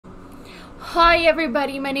Hi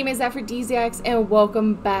everybody, my name is Aphrodisiacs and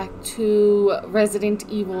welcome back to Resident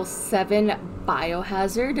Evil 7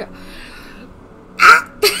 Biohazard.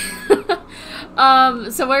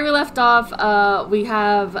 So where we left off, we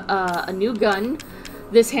have a new gun,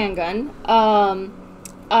 this handgun.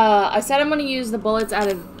 I said I'm going to use the bullets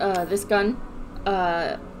out of this gun,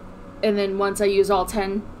 and then once I use all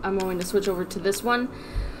 10, I'm going to switch over to this one.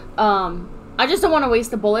 I just don't want to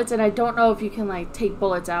waste the bullets, and I don't know if you can like take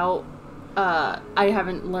bullets out. I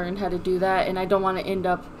haven't learned how to do that, and I don't want to end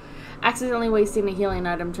up accidentally wasting a healing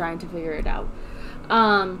item trying to figure it out.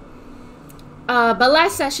 But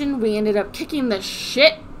last session, we ended up kicking the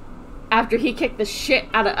shit. After he kicked the shit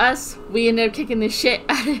out of us, we ended up kicking the shit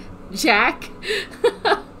out of Jack.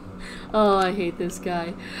 Oh, I hate this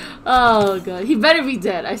guy. Oh, God. He better be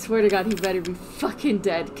dead. I swear to God, he better be fucking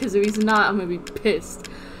dead, because if he's not, I'm gonna be pissed.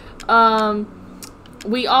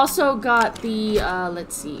 We also got the,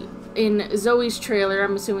 let's see. In Zoe's trailer,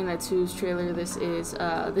 I'm assuming that's whose trailer this is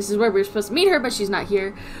where we were supposed to meet her, but she's not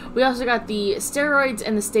here. We also got the steroids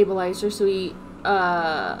and the stabilizer, so we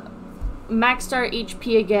maxed our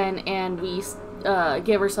HP again, and we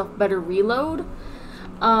gave ourselves better reload.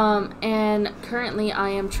 And currently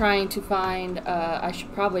I am trying to find, I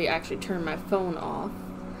should probably actually turn my phone off,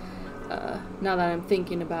 now that I'm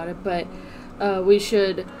thinking about it, but we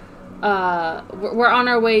should... we're on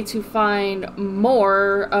our way to find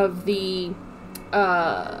more of the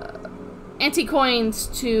anti-coins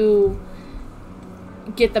to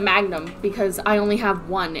get the Magnum, because I only have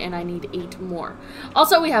one and I need 8 more.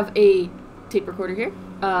 Also, we have a tape recorder here.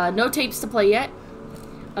 No tapes to play yet,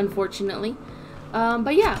 unfortunately.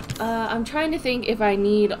 But yeah, I'm trying to think if I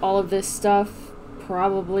need all of this stuff.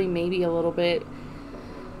 Probably, maybe a little bit.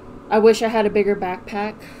 I wish I had a bigger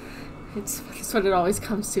backpack. It's what it always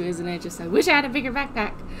comes to, isn't it? Just, I wish I had a bigger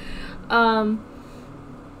backpack.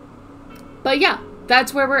 But yeah,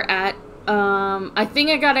 that's where we're at. I think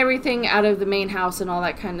I got everything out of the main house and all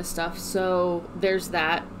that kind of stuff. So there's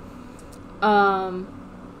that. Let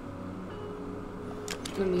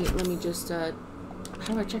me just, how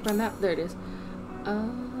do I check my map? There it is.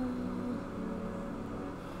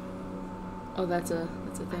 Oh, that's a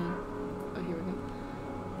thing. Oh, here we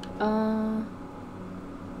go.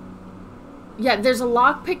 Yeah, there's a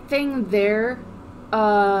lockpick thing there,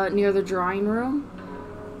 near the drawing room,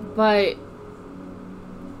 but,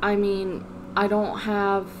 I mean, I don't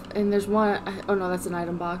have, and there's one, oh no, that's an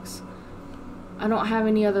item box. I don't have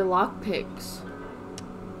any other lockpicks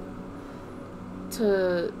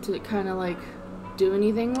to kind of, like, do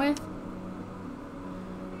anything with.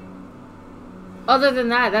 Other than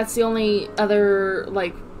that, that's the only other,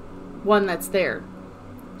 like, one that's there.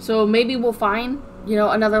 So maybe we'll find, you know,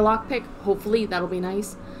 another lockpick. Hopefully, that'll be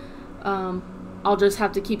nice. I'll just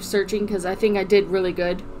have to keep searching, because I think I did really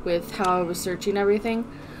good with how I was searching everything.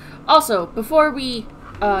 Also, before we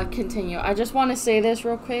continue, I just want to say this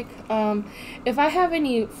real quick. If I have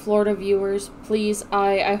any Florida viewers, please,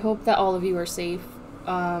 I hope that all of you are safe.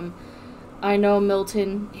 I know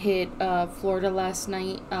Milton hit Florida last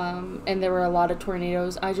night, and there were a lot of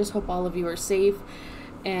tornadoes. I just hope all of you are safe.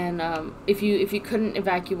 And if you couldn't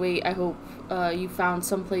evacuate, I hope you found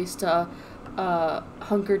some place to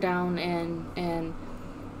hunker down and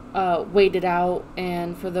wait it out.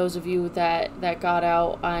 And for those of you that got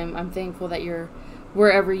out, I'm thankful that you're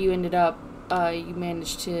wherever you ended up, you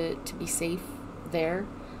managed to be safe there.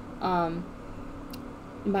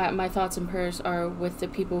 My thoughts and prayers are with the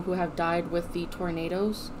people who have died with the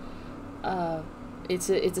tornadoes. It's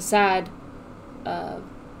a sad.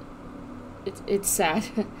 It's sad.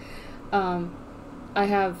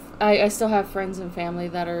 I still have friends and family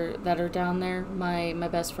that are down there. My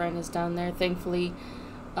best friend is down there. Thankfully,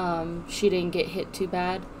 she didn't get hit too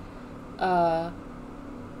bad.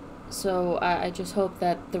 So I just hope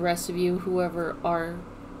that the rest of you,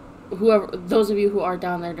 those of you who are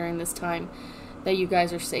down there during this time, that you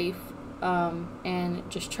guys are safe. And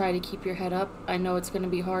just try to keep your head up. I know it's going to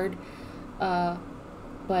be hard,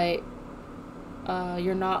 but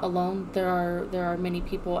you're not alone. There are many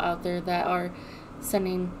people out there that are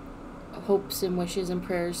sending hopes and wishes and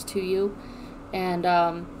prayers to you. And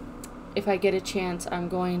if I get a chance, I'm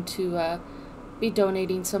going to be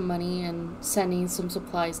donating some money and sending some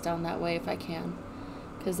supplies down that way if I can,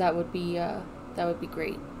 because that would be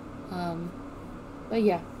great. But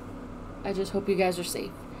yeah, I just hope you guys are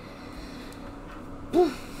safe.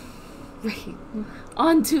 Right,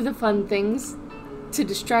 on to the fun things, to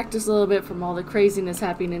distract us a little bit from all the craziness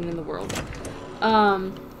happening in the world.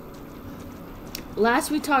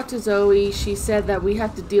 Last we talked to Zoe, she said that we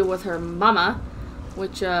have to deal with her mama,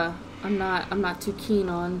 which I'm not too keen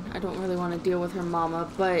on. I don't really want to deal with her mama,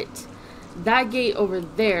 but that gate over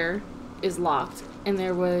there is locked. And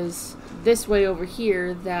there was this way over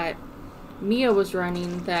here that Mia was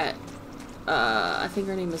running that, I think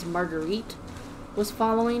her name is Marguerite, was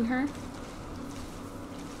following her.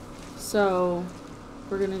 So,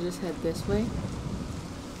 we're gonna just head this way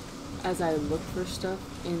as I look for stuff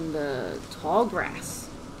in the tall grass.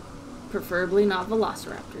 Preferably not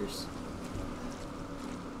velociraptors.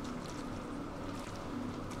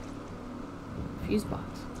 Fuse box.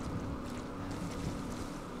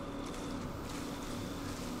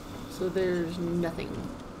 So there's nothing.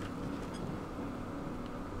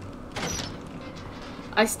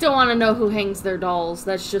 I still want to know who hangs their dolls.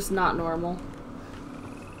 That's just not normal.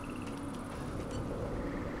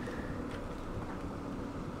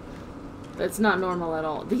 That's not normal at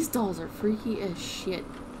all. These dolls are freaky as shit.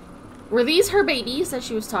 Were these her babies that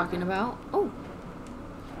she was talking about? Oh.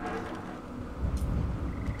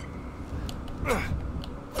 Oh,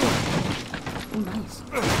 nice.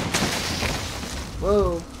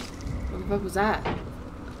 Whoa. What the fuck was that?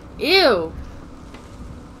 Ew!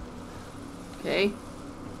 Okay.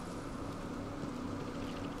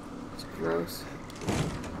 It's gross.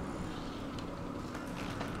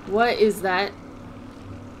 What is that?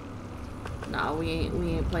 Nah, we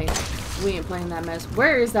ain't playing that mess.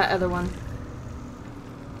 Where is that other one?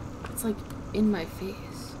 It's like in my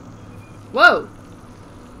face. Whoa!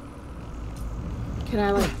 Can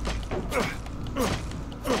I like...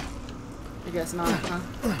 I guess not, huh?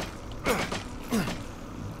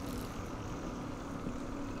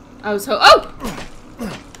 I was oh!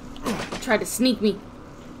 Tried to sneak me.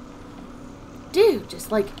 Dude,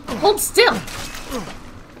 just like, hold still!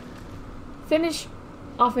 Finish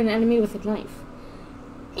off an enemy with a knife.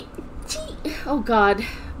 Oh god.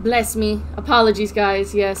 Bless me. Apologies,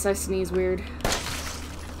 guys. Yes, I sneeze weird.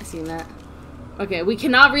 I seen that. Okay, we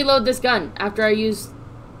cannot reload this gun after I use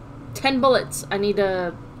 10 bullets. I need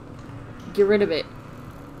to get rid of it.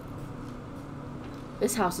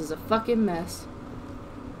 This house is a fucking mess.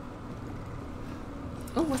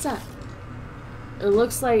 Oh, what's that? It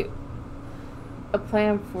looks like a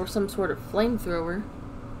plan for some sort of flamethrower.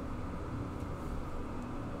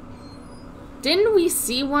 Didn't we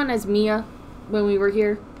see one as Mia when we were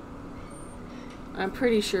here? I'm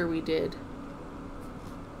pretty sure we did.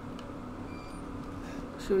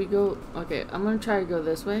 Should we go? Okay, I'm gonna try to go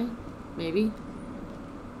this way. Maybe.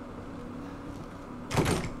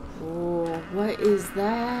 Oh, what is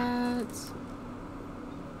that?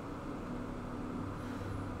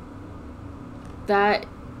 That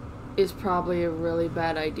is probably a really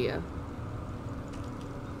bad idea.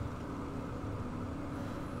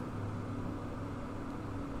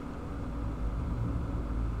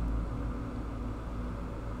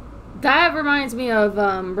 That reminds me of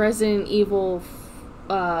Resident Evil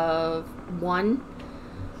 1.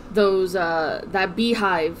 Those that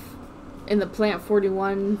beehive in the plant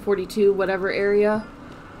 41, 42, whatever area.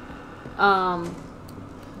 I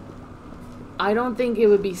don't think it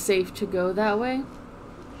would be safe to go that way.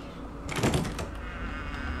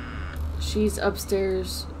 She's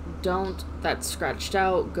upstairs. Don't. That's scratched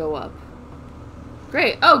out. Go up.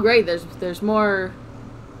 Great. Oh, great. There's more.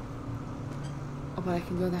 Oh, but I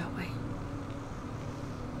can go that way.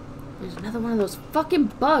 There's another one of those fucking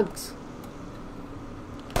bugs.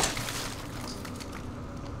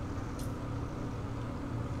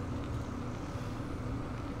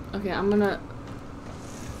 Okay, I'm gonna...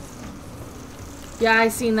 Yeah, I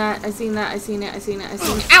seen that. I seen that. I seen it. I seen it. I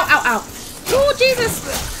seen it. Ow, ow, ow. Oh,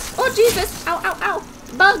 Jesus. Oh, Jesus. Ow, ow, ow.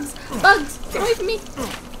 Bugs. Bugs. Get away from me.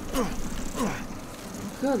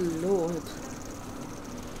 Good Lord.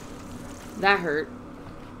 That hurt.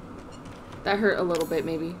 That hurt a little bit,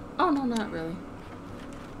 maybe. Oh, no, not really.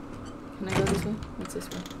 Can I go this way? What's this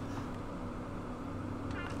way?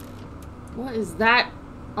 What is that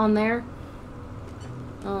on there?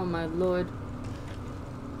 Oh, my Lord.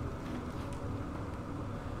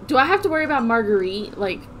 Do I have to worry about Marguerite,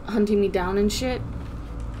 like, hunting me down and shit?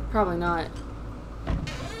 Probably not.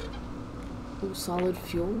 Oh, solid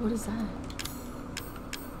fuel? What is that?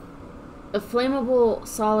 A flammable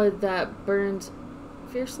solid that burns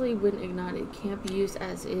fiercely when ignited. Can't be used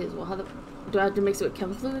as is. Well, how the... Do I have to mix it with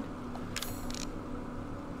chem fluid?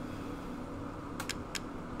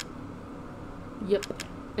 Yep.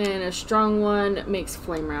 And a strong one makes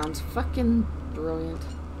flame rounds. Fucking brilliant.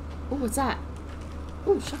 Oh, what's that?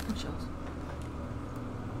 Oh, shotgun shells.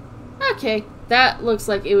 Okay. That looks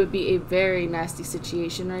like it would be a very nasty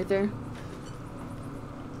situation right there.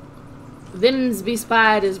 Them's be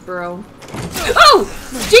spiders, bro. Oh!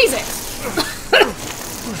 Jesus!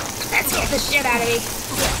 That scared the shit out of me.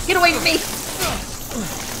 Get away from me!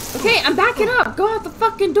 Okay, I'm backing up. Go out the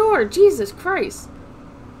fucking door. Jesus Christ.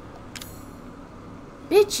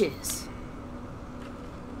 Bitches.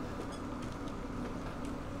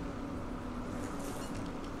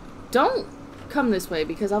 Don't come this way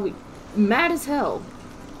because I'll be mad as hell.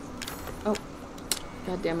 Oh.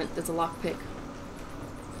 God damn it. That's a lockpick.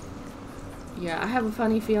 Yeah, I have a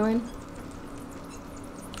funny feeling.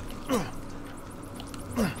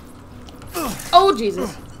 Oh,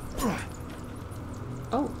 Jesus.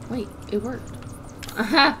 Oh, wait. It worked.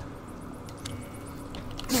 Uh-huh.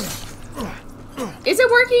 Is it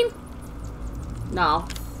working? No.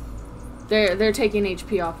 They're taking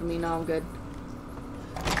HP off of me. No, I'm good.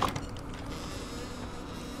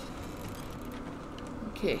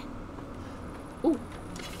 Okay. Ooh.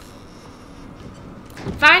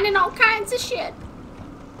 I'm finding all kinds of shit.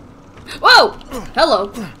 Whoa! Hello.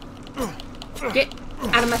 Get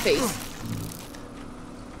out of my face.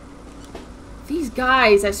 These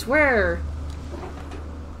guys, I swear.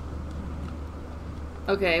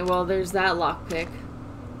 Okay, well, there's that lockpick.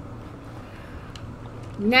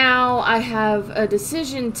 Now I have a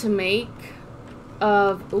decision to make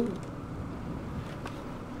of... Ooh.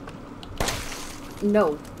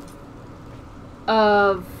 No.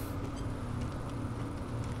 Of...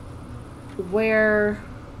 where...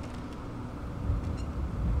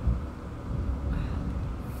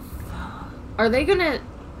 Are they gonna...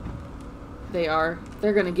 They are.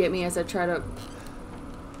 They're gonna get me as I try to...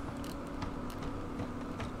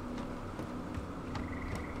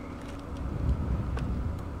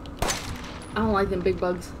 I don't like them big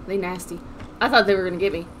bugs. They nasty. I thought they were gonna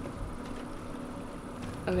get me.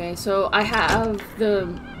 Okay, so I have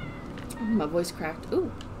the... Oh, my voice cracked.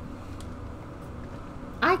 Ooh.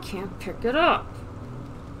 I can't pick it up.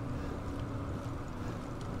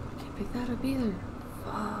 Can't pick that up either.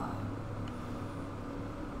 Fuck.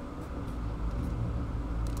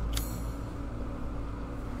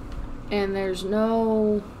 And there's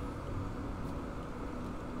no...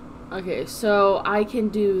 Okay, so I can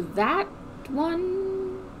do that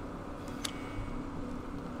one.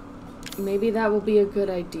 Maybe that will be a good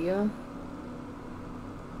idea.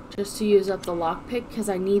 Just to use up the lockpick, because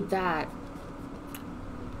I need that.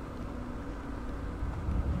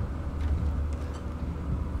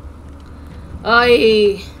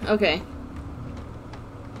 Okay.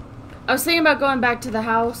 I was thinking about going back to the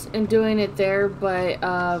house and doing it there, but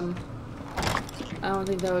I don't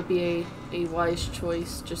think that would be a wise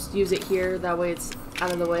choice. Just use it here, that way it's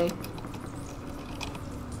out of the way.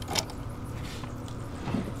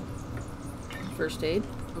 First aid,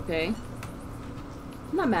 okay.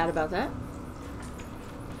 I'm not mad about that.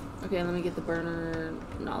 Okay, let me get the burner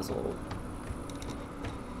nozzle.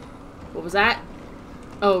 What was that?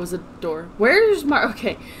 Oh, it was a door. Where's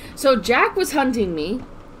okay, so Jack was hunting me.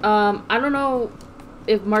 I don't know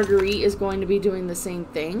if Marguerite is going to be doing the same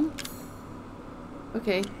thing.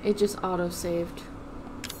 Okay, it just auto-saved.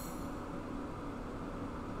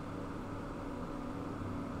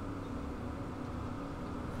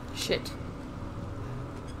 Shit.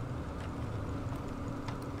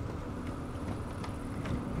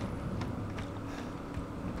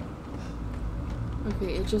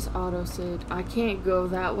 Okay, it just auto-saved. I can't go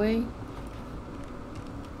that way.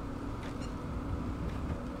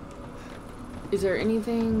 Is there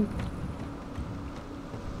anything...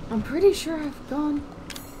 I'm pretty sure I've gone...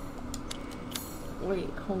 Wait,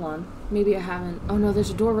 hold on. Maybe I haven't. Oh no, there's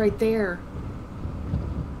a door right there.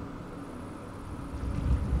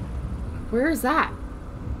 Where is that?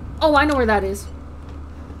 Oh, I know where that is.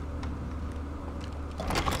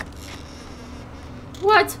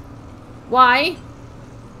 What? Why?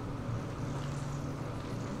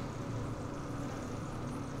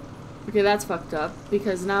 Okay, that's fucked up.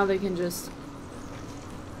 Because now they can just...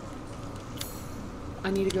 I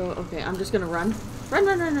need to go... Okay, I'm just gonna run. Run,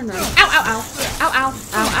 run, run, run, run. Ow, ow, ow. Ow, ow.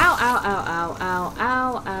 Ow, ow, ow, ow, ow, ow,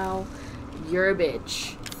 ow, ow. You're a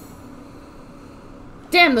bitch.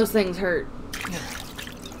 Damn, those things hurt.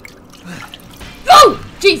 Oh!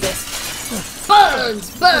 Jesus!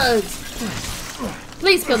 Bugs! Bugs!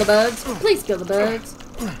 Please kill the bugs. Please kill the bugs.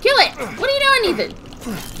 Kill it! What are you doing, Ethan?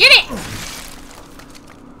 Get it!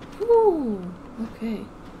 Whew. Okay.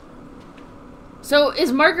 So,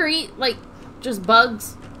 is Marguerite, like, just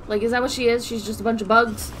bugs? Like, is that what she is? She's just a bunch of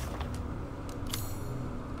bugs?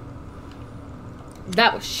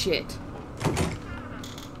 That was shit.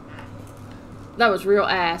 That was real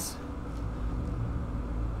ass.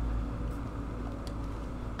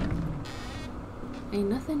 Ain't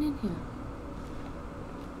nothing in here.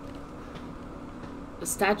 The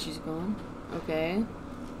statue's gone. Okay.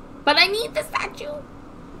 But I need the statue!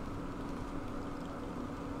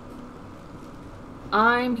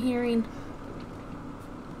 I'm hearing...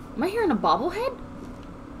 Am I hearing a bobblehead?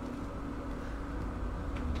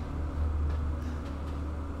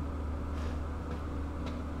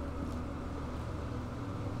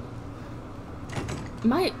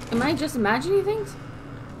 Am I just imagining things?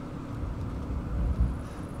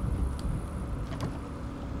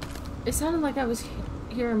 It sounded like I was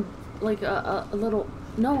hearing like a little...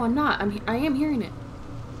 No, I'm not. I am hearing it.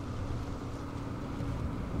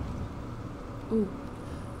 Ooh.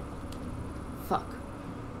 Fuck.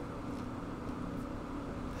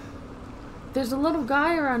 There's a little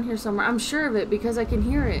guy around here somewhere. I'm sure of it because I can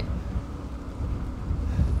hear it.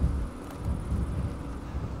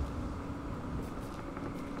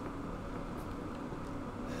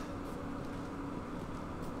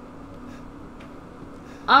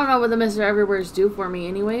 I don't know what the Mr. Everywheres do for me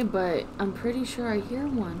anyway, but I'm pretty sure I hear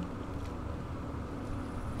one.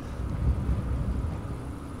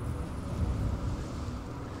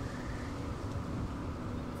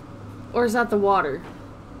 Or is that the water?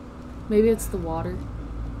 Maybe it's the water.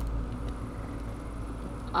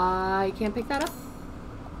 I can't pick that up.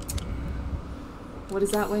 What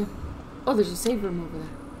is that way? Oh, there's a save room over there.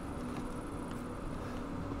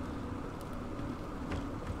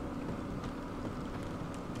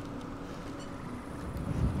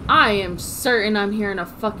 I am certain I'm hearing a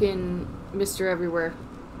fucking Mr. Everywhere.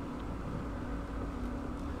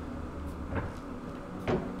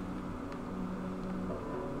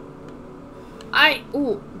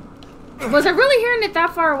 Ooh. Was I really hearing it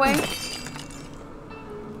that far away?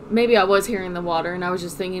 Maybe I was hearing the water and I was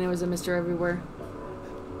just thinking it was a Mr. Everywhere.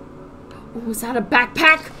 Ooh, is that a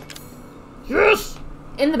backpack? Yes!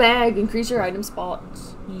 In the bag, increase your item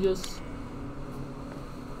spots. Yes.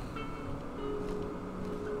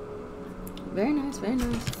 Very nice, very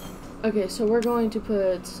nice. Okay, so we're going to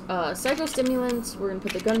put psychostimulants, we're going to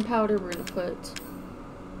put the gunpowder, we're going to put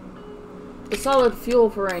the solid fuel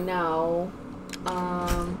for right now.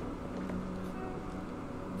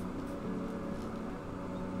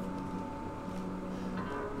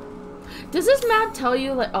 Does this map tell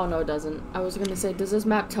you, like, oh no it doesn't. I was going to say, does this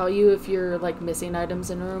map tell you if you're, like, missing items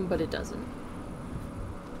in a room, but it doesn't.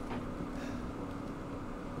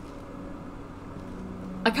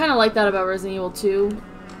 I kind of like that about Resident Evil 2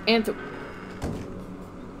 and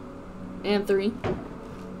 3.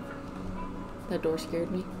 That door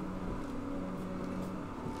scared me.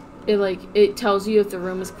 It tells you if the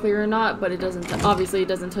room is clear or not, but it doesn't, obviously it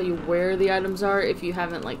doesn't tell you where the items are if you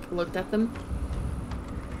haven't, like, looked at them.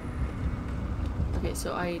 Okay,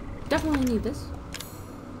 so I definitely need this.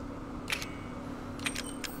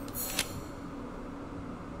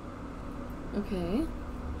 Okay.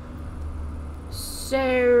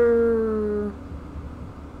 So,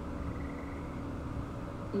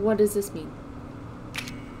 what does this mean?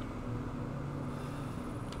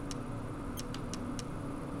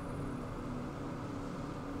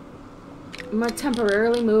 I'm gonna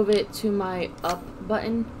temporarily move it to my up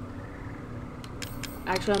button.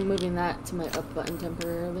 Actually, I'm moving that to my up button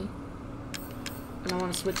temporarily. And I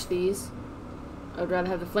want to switch these. I would rather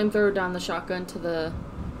have the flamethrower down, the shotgun to the...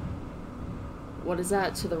 What is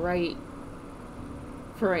that? To the right.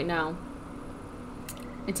 For right now.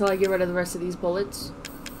 Until I get rid of the rest of these bullets.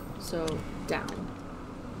 So, down.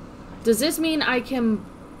 Does this mean I can...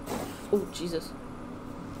 Oh, Jesus.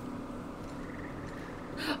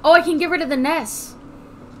 Oh, I can get rid of the nest.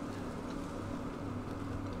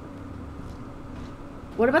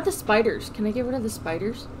 What about the spiders? Can I get rid of the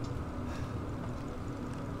spiders?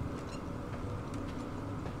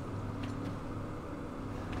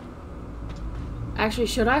 Actually,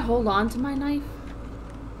 should I hold on to my knife?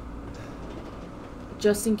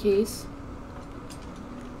 Just in case.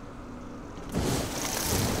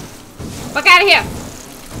 Fuck out of here!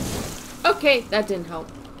 Okay, that didn't help.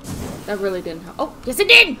 That really didn't help. Oh, yes it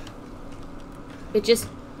did! Bitches.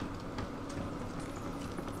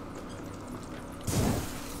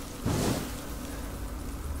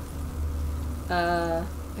 I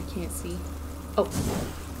can't see. Oh.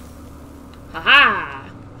 Haha!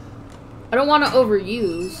 I don't want to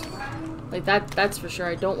overuse. Like, that's for sure.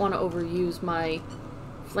 I don't want to overuse my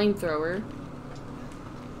flamethrower.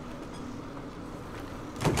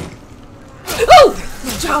 Oh!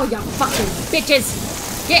 Oh, you fucking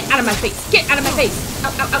bitches! Get out of my face! Get out of my face!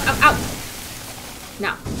 Ow, ow, ow, ow, ow!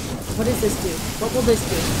 Now, what does this do? What will this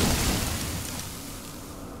do?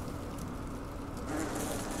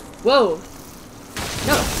 Whoa!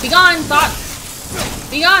 No! Be gone, thought!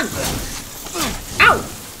 Be gone! Ow!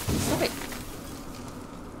 Stop it!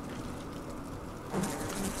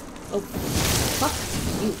 Oh, fuck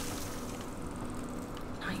you.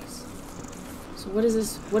 Nice. So what is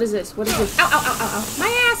this? What is this? What is this? Ow, ow, ow, ow, ow.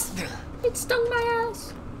 My ass! It stung my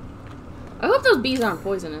ass. I hope those bees aren't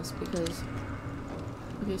poisonous because...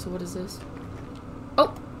 Okay, so what is this?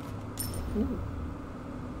 Oh! Ooh.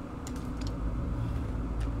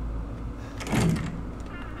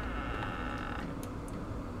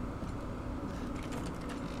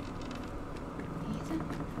 Ethan?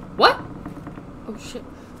 What? Oh shit.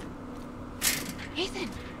 Ethan!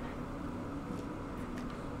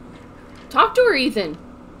 Talk to her, Ethan.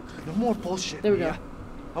 No more bullshit. There we go. Mia.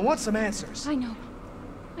 I want some answers. I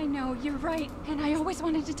know, you're right, and I always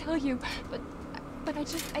wanted to tell you, but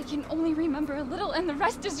I can only remember a little, and the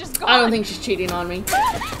rest is just gone. I don't think she's cheating on me.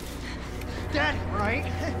 Daddy, right?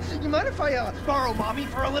 You mind if I borrow mommy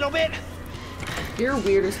for a little bit? You're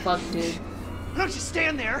weird as fuck, dude. Why don't you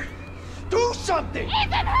stand there? Do something!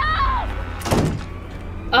 Ethan, help!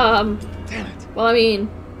 Damn it. Well, I mean,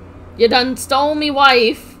 you done stole me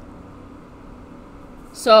wife.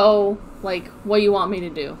 So, like, what do you want me to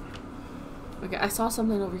do? Okay, I saw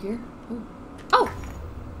something over here. Ooh. Oh!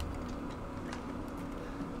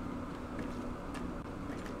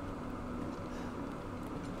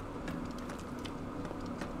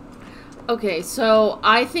 Okay, so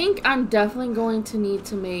I think I'm definitely going to need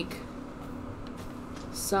to make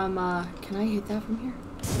some, can I hit that from here?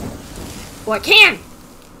 Oh, I can!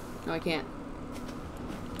 No, I can't.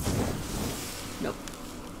 Nope.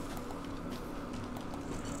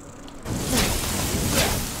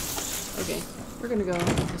 Okay, we're gonna go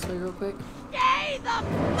this way real quick. Stay the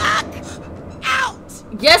fuck out!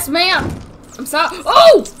 Yes, ma'am! I'm sorry.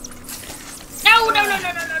 Oh! No, no, no,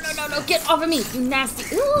 no, no, no, no, no, no! Get off of me, you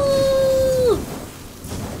nasty! Ooh!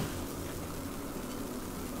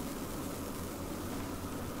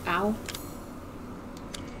 Ow.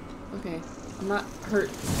 Okay, I'm not hurt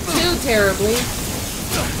too terribly.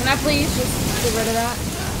 Can I please just get rid of that?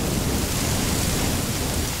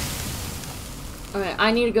 Okay,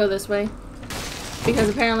 I need to go this way. Because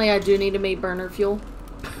apparently I do need to make burner fuel.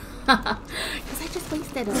 Because I just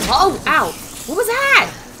wasted it. Oh, ow! What was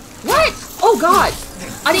that? What? Oh god!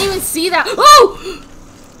 I didn't even see that. Oh!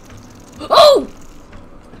 Oh!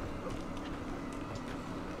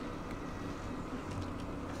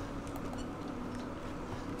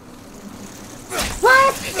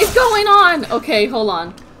 What is going on? Okay, hold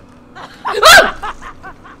on. Oh!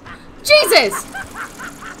 Jesus!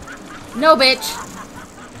 No, bitch.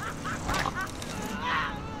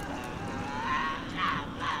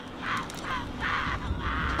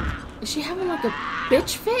 Is she having like a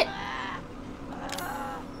bitch fit?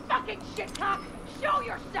 Fucking shit cock! Show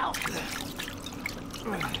yourself!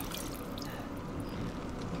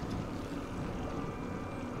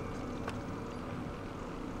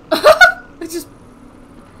 I just...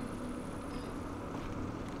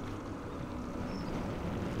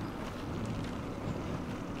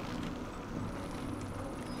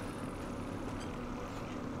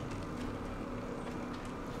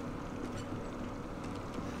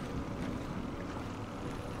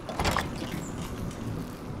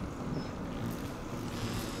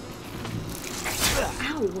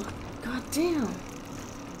 Ow! God damn!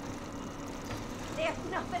 There's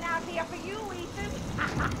nothing out here for you, Ethan!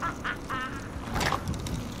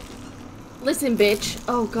 Listen, bitch.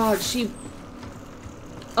 Oh god, she...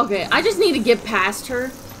 Okay, I just need to get past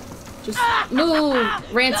her. Just move,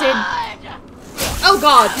 Rancid. Oh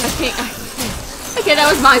god, I can't... Okay, that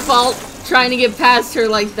was my fault. Trying to get past her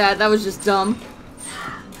like that. That was just dumb.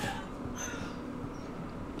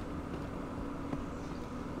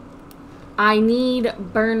 I need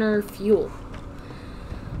burner fuel.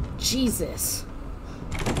 Jesus.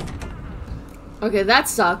 Okay, that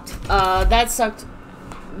sucked. That sucked.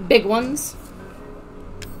 Big ones.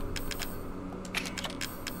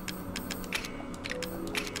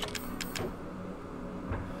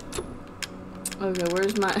 Okay,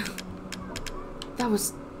 where's my... That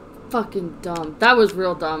was fucking dumb. That was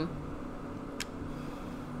real dumb.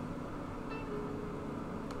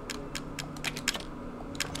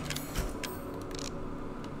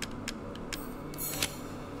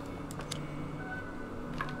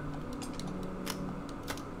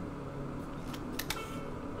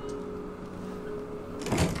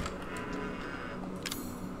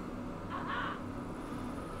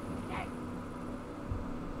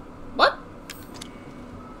 What?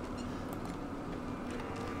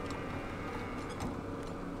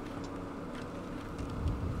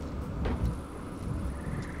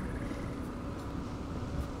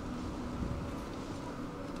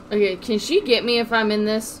 Okay, can she get me if I'm in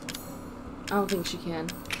this? I don't think she can.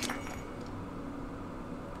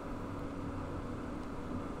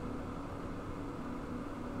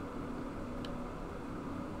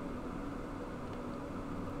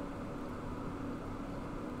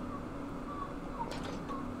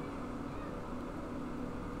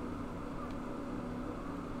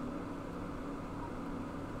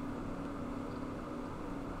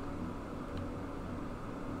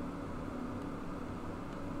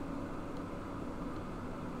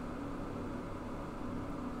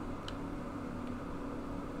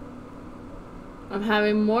 I'm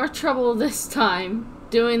having more trouble this time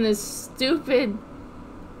doing this stupid...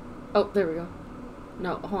 Oh, there we go.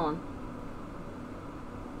 No, hold on.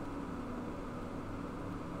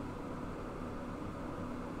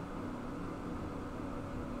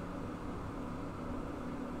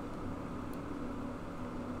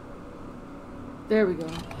 There we go.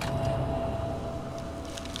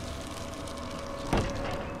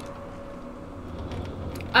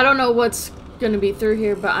 I don't know what's gonna be through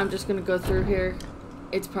here, but I'm just gonna go through here.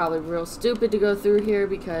 It's probably real stupid to go through here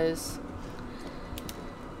because...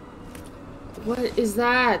 What is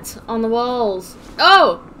that on the walls?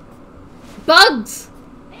 Oh! Bugs!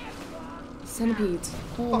 Centipedes.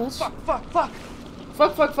 Oh, fuck.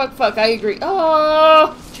 I agree.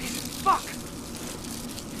 Oh! Jesus, fuck!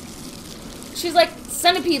 She's like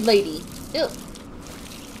centipede lady. Ew.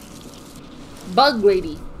 Bug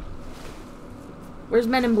lady. Where's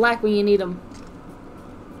Men in Black when you need them?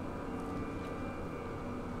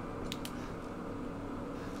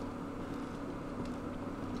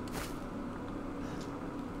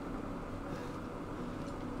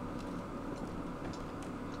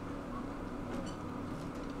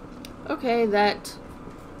 Okay, that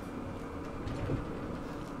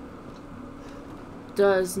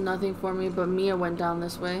does nothing for me, but Mia went down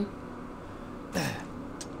this way.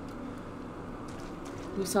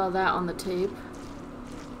 We saw that on the tape.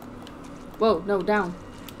 Whoa, no, down.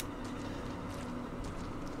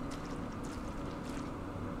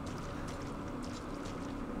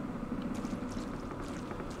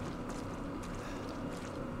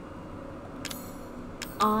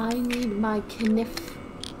 I need my kniff.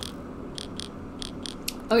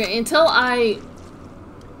 Okay, until I...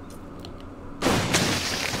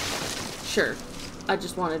 Sure. I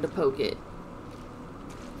just wanted to poke it.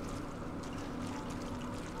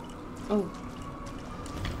 Oh.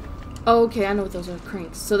 Oh, okay, I know what those are.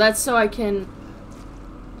 Cranks. So that's so I can...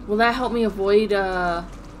 Will that help me avoid,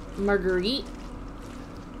 Marguerite?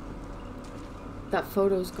 That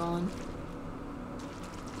photo's gone.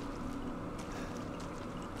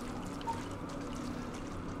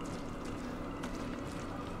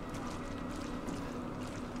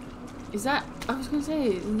 Is that... I was gonna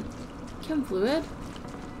say... Chem fluid?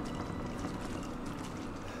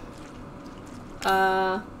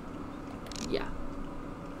 Yeah.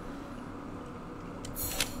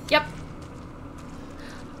 Yep.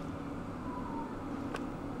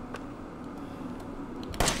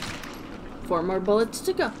 Four more bullets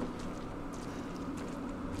to go.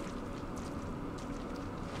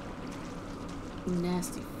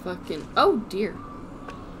 Nasty fucking... Oh dear.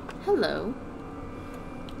 Hello.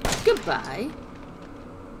 Goodbye.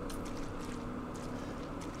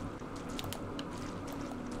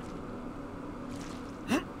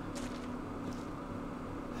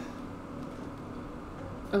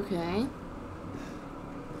 Okay.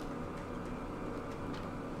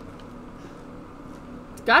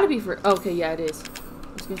 It's gotta be for... Okay, yeah, it is.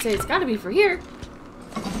 I was gonna say, it's gotta be for here.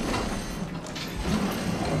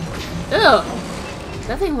 Ugh!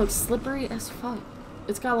 That thing looks slippery as fuck.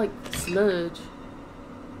 It's got, like, sludge.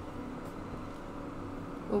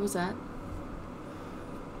 What was that?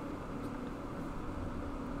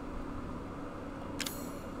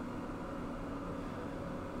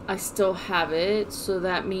 I still have it, so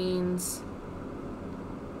that means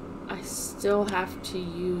I still have to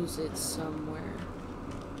use it somewhere.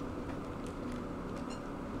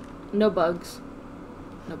 No bugs.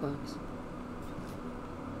 No bugs.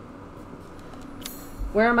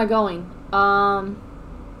 Where am I going?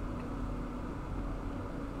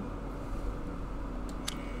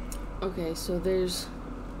 Okay, so there's...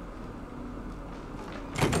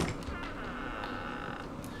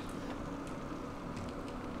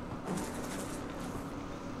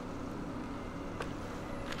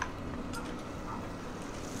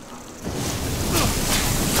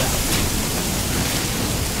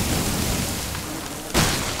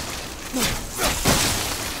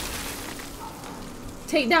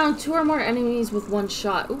 Take down 2 or more enemies with 1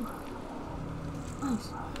 shot. Ooh. Nice.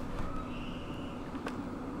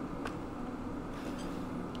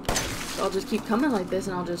 So I'll just keep coming like this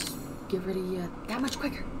and I'll just get rid of you that much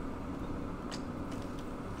quicker.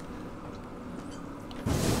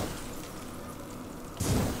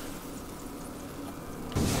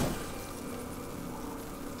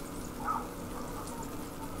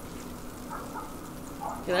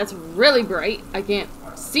 Okay, that's really bright. I can't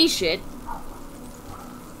see shit.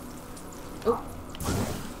 Oh.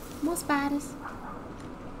 More spiders.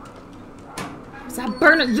 Is that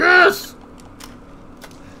burning? Yes!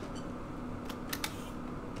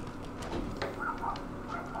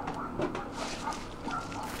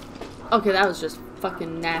 Okay, that was just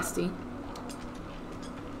fucking nasty.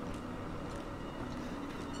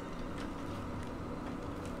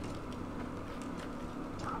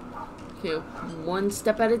 Okay, one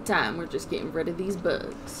step at a time. We're just getting rid of these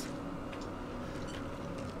bugs.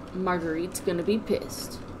 Marguerite's gonna be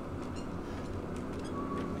pissed.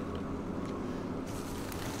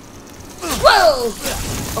 Whoa!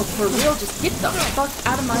 Oh, for real? Just get the fuck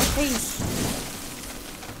out of my face.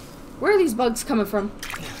 Where are these bugs coming from?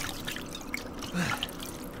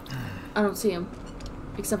 I don't see them.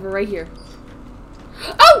 Except for right here.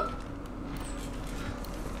 Oh!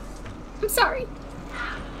 I'm sorry.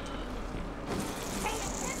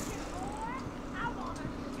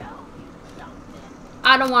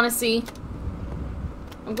 I don't want to see.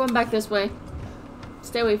 I'm going back this way.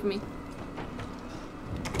 Stay away from me.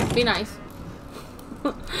 Be nice.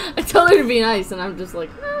 I told her to be nice, and I'm just like,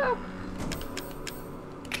 ah.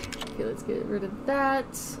 Okay, let's get rid of that.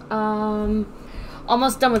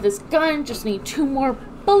 Almost done with this gun. Just need 2 more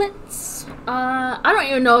bullets. I don't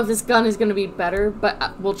even know if this gun is going to be better,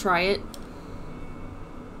 but we'll try it.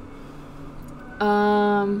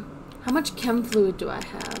 How much chem fluid do I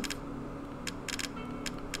have?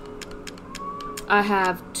 I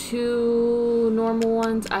have 2 normal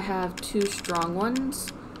ones. I have 2 strong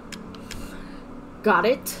ones. Got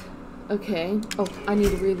it. Okay. Oh, I need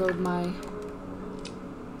to reload my...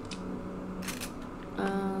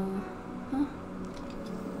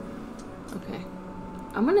 Okay.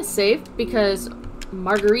 I'm gonna save because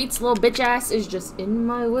Marguerite's little bitch ass is just in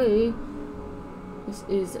my way. This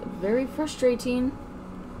is very frustrating.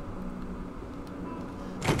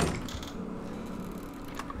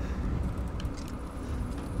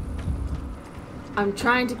 I'm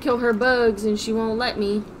trying to kill her bugs and she won't let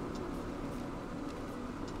me.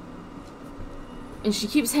 And she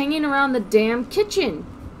keeps hanging around the damn kitchen.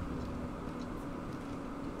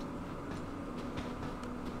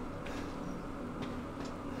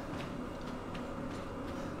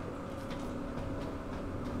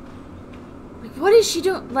 Like, what is she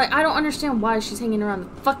doing? Like, I don't understand why she's hanging around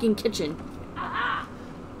the fucking kitchen. Aha!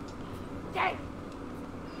 Dang!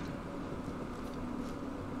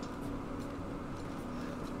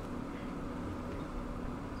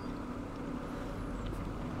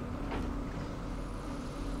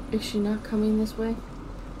 Is she not coming this way?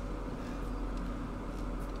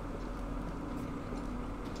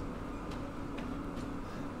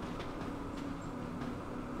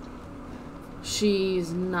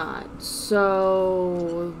 She's not.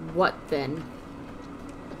 So, what then?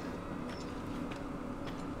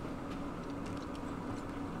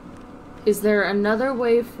 Is there another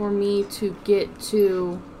way for me to get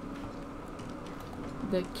to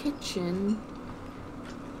the kitchen?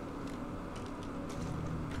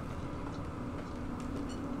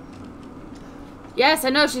 Yes, I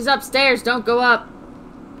know she's upstairs. Don't go up.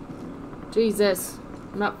 Jesus.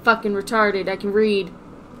 I'm not fucking retarded. I can read.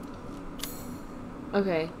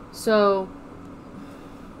 Okay, so...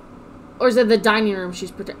 Or is it the dining room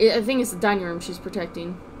she's protecting? I think it's the dining room she's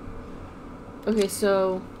protecting. Okay,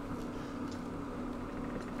 so...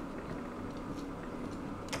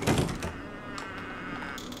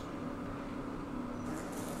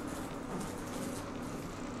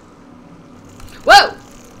 Whoa!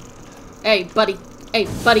 Hey, buddy. Hey,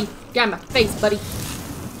 buddy. Get out of my face, buddy.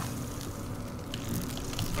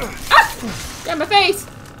 Ah! Get out of my face!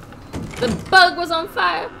 The bug was on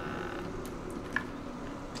fire.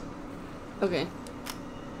 Okay.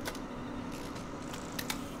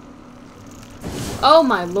 Oh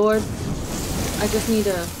my lord. I just need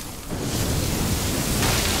to...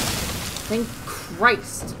 Thank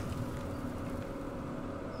Christ.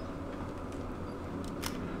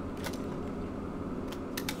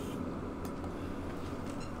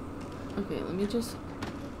 Okay, let me just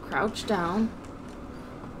crouch down.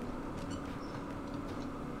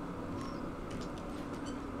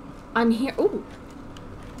 I'm here. Oh,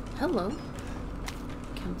 hello.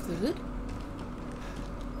 Chem fluid.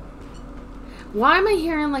 Why am I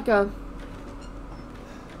hearing like a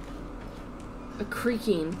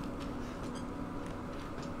creaking?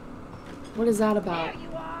 What is that about? There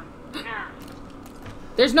you are.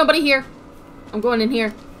 There's nobody here. I'm going in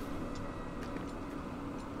here.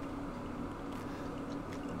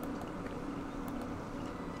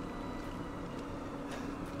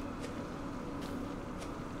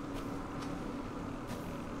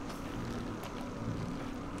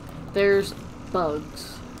 There's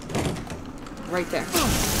bugs. Right there.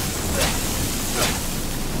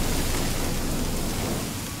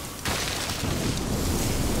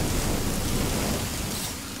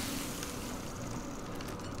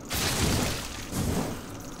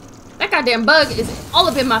 That goddamn bug is all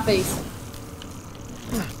up in my face.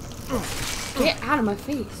 Get out of my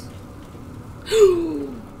face.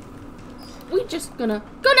 We just gonna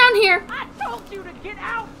go down here. I told you to get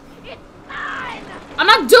out. It's I'm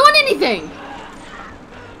not doing anything!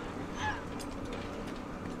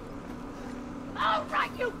 All right,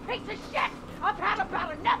 you piece of shit! I've had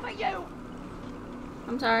about enough of you!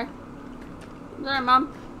 I'm sorry. I'm sorry, Mom.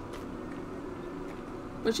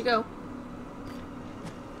 Where'd she go?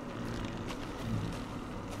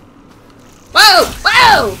 Whoa!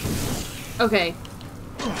 Whoa! Okay.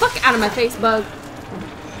 Fuck out of my face, bug.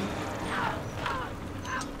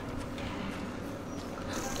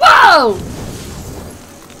 Whoa!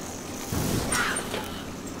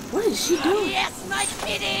 What is she doing? Yes, my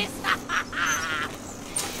kiddies!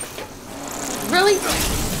 Really?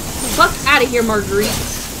 Fuck out of here, Marguerite.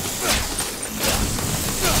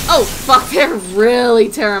 Oh, fuck, they're really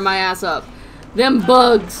tearing my ass up. Them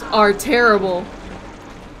bugs are terrible.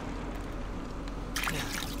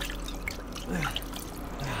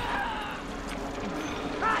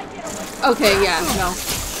 Okay, yeah, no.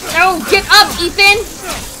 No, get up, Ethan!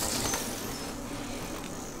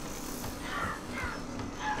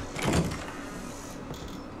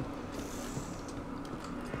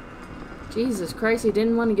 Jesus Christ, he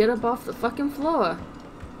didn't want to get up off the fucking floor.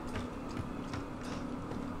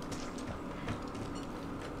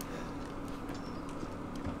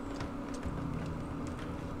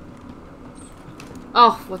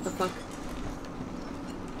 Oh, what the fuck?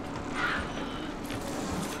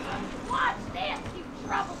 Watch this, you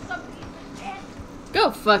troublesome piece of shit!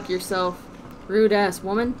 Go fuck yourself, rude ass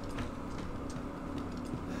woman.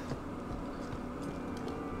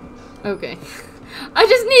 Okay. I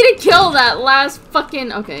just need to kill that last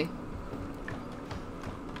fucking... Okay.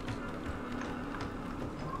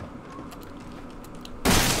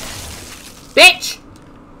 Bitch!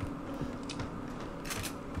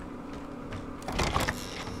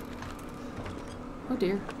 Oh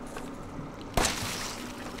dear.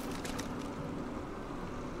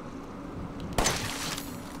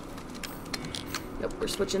 Yep, we're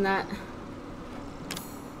switching that.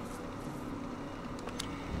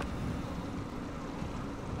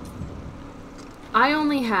 I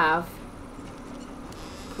only have,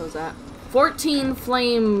 close that, 14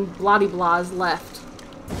 flame bloody blahs left.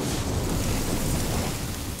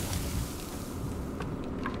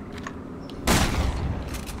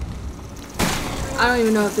 I don't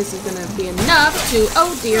even know if this is gonna be enough to,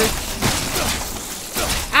 oh dear.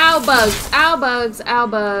 Ow bugs, ow bugs, ow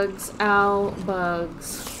bugs, ow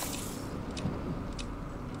bugs.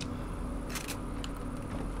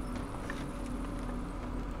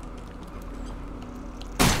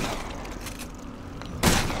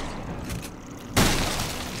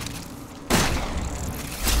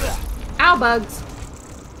 Ow, bugs.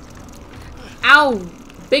 Ow,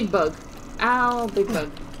 big bug. Ow, big bug.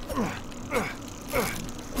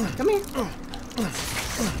 Come here.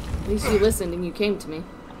 At least you listened and you came to me.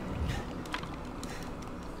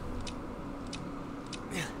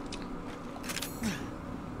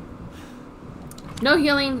 No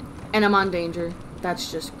healing, and I'm on danger.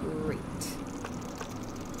 That's just great.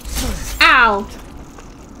 Ow!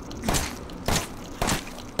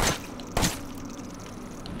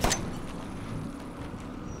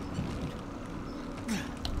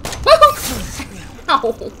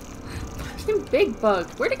 Ow! Fucking big bug.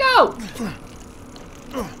 Where'd it go?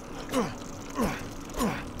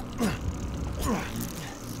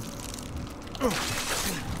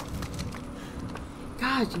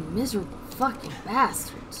 God, you miserable fucking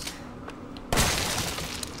bastards.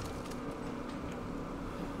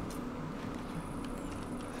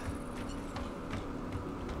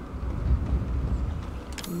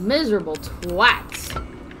 Miserable twats.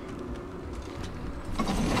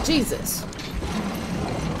 Jesus.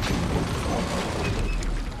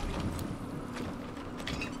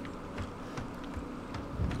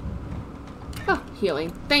 Oh,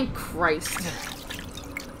 healing. Thank Christ.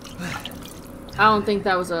 I don't think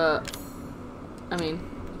that was a... I mean,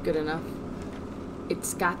 good enough.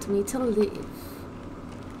 It's got me to live.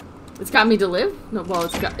 It's got me to live? No, well,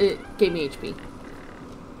 it gave me HP.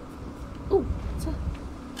 Ooh, what's that?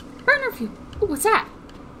 Burner fuel. Ooh, what's that?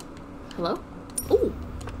 Hello? Ooh.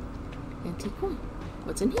 Antique coin.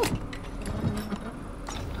 What's in here?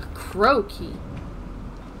 A crow key.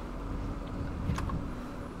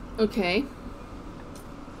 Okay.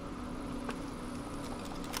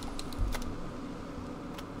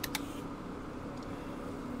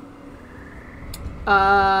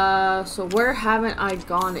 So where haven't I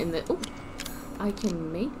gone in the... Oh, I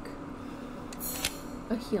can make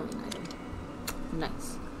a healing item.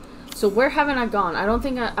 Nice. So where haven't I gone? I don't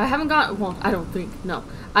think I haven't gone... Well, I don't think... No.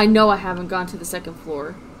 I know I haven't gone to the second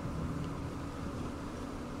floor.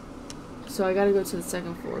 So I gotta go to the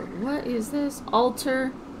second floor. What is this?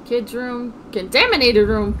 Altar, kids room, contaminated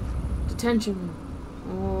room. Detention room.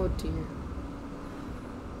 Oh dear.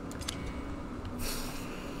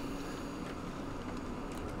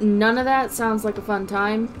 None of that sounds like a fun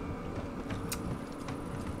time.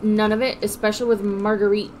 None of it, especially with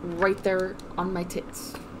Marguerite right there on my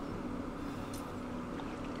tits.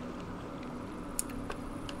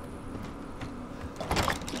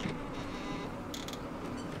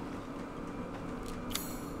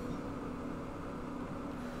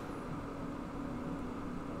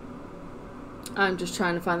 I'm just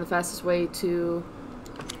trying to find the fastest way to...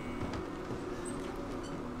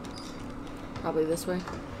 Probably this way.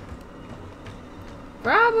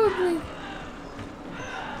 Probably.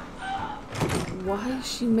 Why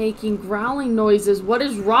is she making growling noises? What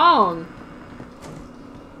is wrong?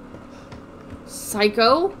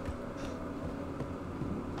 Psycho?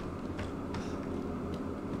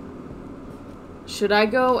 Should I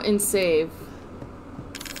go and save?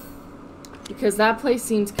 Because that place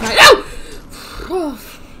seems kind of... Oh!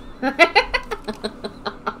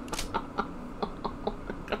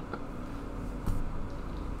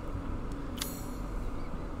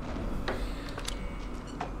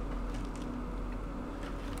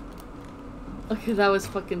 Okay, that was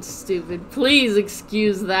fucking stupid. Please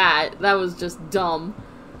excuse that. That was just dumb.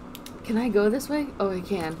 Can I go this way? Oh, I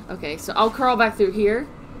can. Okay, so I'll crawl back through here.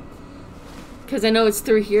 Because I know it's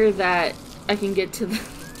through here that I can get to the,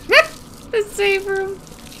 the save room.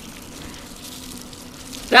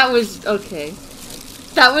 That was... okay.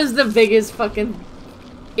 That was the biggest fucking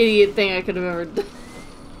idiot thing I could have ever done.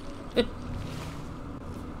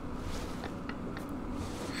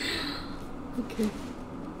 Okay.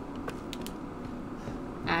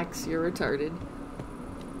 Axe, you're retarded.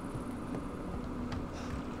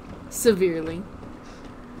 Severely.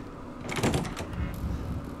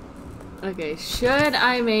 Okay, should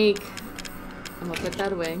I make... I'm gonna put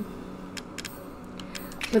that away.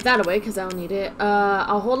 Put that away because I don't need it.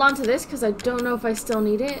 I'll hold on to this because I don't know if I still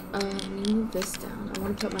need it. Let me move this down. I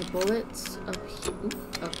want to put my bullets up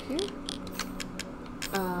here.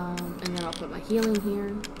 And then I'll put my healing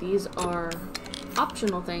here. These are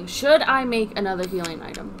optional things. Should I make another healing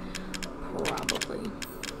item? Probably.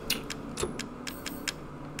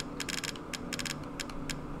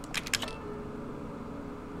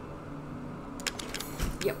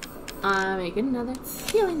 Yep. I'm making another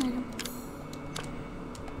healing item.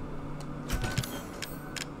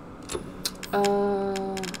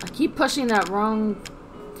 I keep pushing that wrong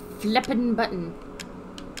flippin' button.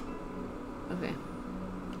 Okay.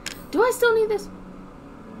 Do I still need this?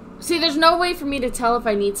 See, there's no way for me to tell if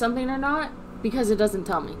I need something or not because it doesn't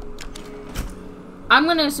tell me. I'm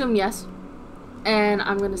gonna assume yes. And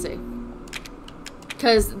I'm gonna save.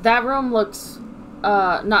 Because that room looks,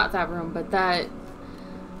 not that room, but that,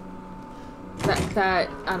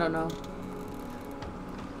 I don't know.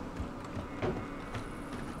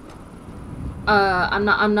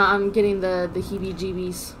 I'm getting the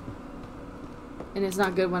heebie-jeebies. And it's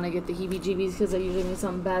not good when I get the heebie-jeebies because I usually mean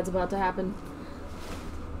something bad's about to happen.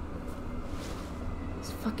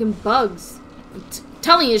 These fucking bugs. I'm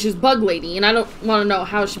telling you she's Bug Lady, and I don't want to know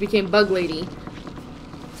how she became Bug Lady.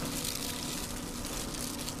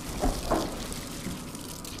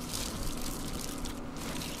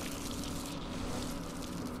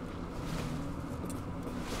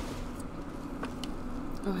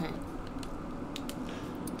 Okay.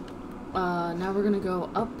 Now we're gonna go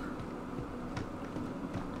up.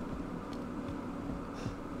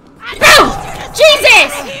 Oh!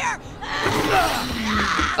 Jesus!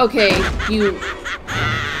 Okay, you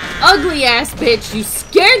ugly ass bitch, you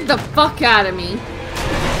scared the fuck out of me.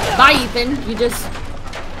 Bye, Ethan. You just...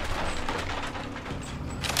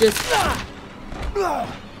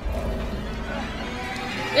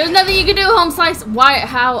 There's nothing you can do, Home Slice. Why?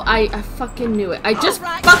 How? I fucking knew it. I just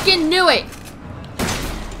fucking knew it.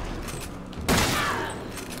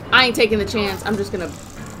 I ain't taking the chance. I'm just gonna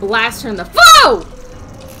blast her in the... Whoa!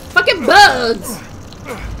 Fucking bugs!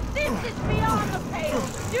 This is beyond the pale.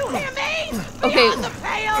 You hear me? Okay, Beyond the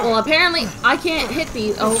pale. well apparently I can't hit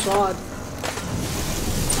these. Oh god.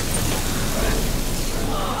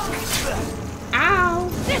 Ow!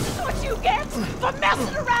 This is what you get for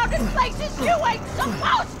messing around in places you ain't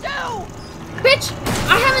supposed to! Bitch!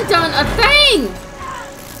 I haven't done a thing!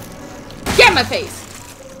 Get in my face!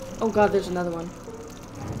 Oh god, there's another one.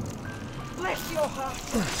 Bless your heart.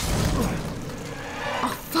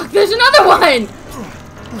 Oh fuck, there's another one!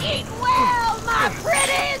 Eat well, my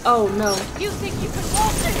pretties! Oh no. You think you can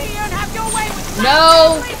waltz in here and have your way with my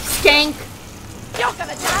No! family? Skank! You're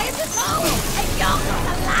gonna die in this hole, and you're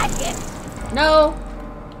gonna like it! No!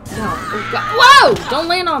 No. Oh god. Whoa! Don't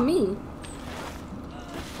land on me.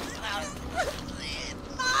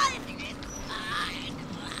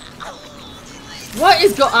 What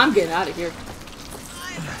is I'm getting out of here.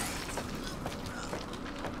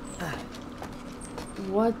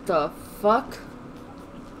 What the fuck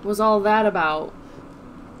was all that about?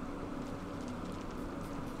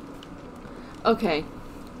 Okay.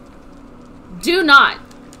 Do not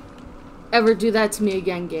ever do that to me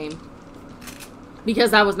again, game.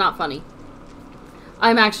 Because that was not funny.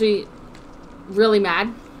 I'm actually really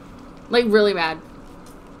mad. Like, really mad.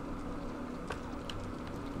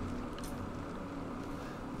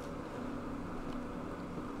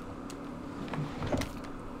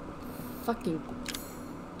 Fucking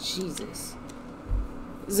Jesus.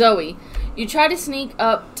 Zoe, you tried to sneak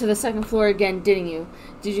up to the second floor again, didn't you?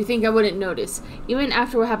 Did you think I wouldn't notice? Even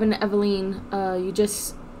after what happened to Eveline, you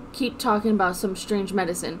just keep talking about some strange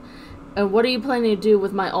medicine. And what are you planning to do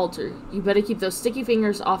with my altar? You better keep those sticky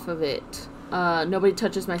fingers off of it. Nobody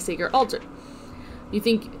touches my sacred altar. You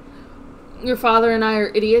think your father and I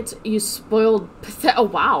are idiots? You spoiled oh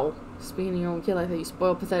wow. Speaking of your own kid like that, you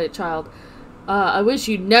spoiled pathetic child. I wish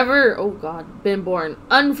you'd never, oh god, been born.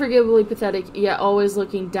 Unforgivably pathetic, yet always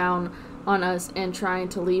looking down on us and trying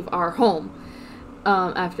to leave our home.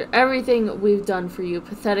 After everything we've done for you.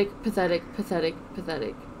 Pathetic, pathetic, pathetic,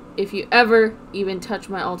 pathetic. If you ever even touch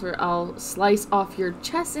my altar, I'll slice off your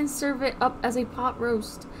chest and serve it up as a pot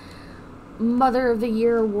roast. Mother of the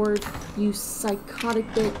Year award, you psychotic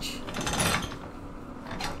bitch.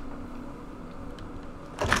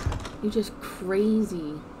 You're just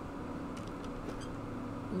crazy.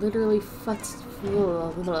 Literally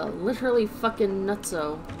literally fucking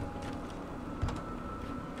nutso.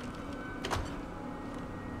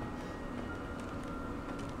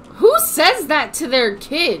 Who says that to their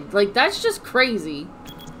kid? Like, that's just crazy.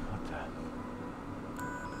 What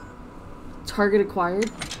the? Target acquired?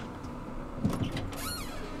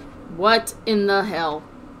 What in the hell?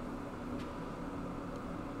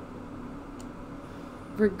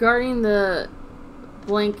 Regarding the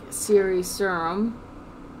blank series serum,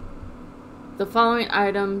 the following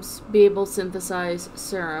items be able to synthesize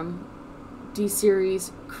serum: D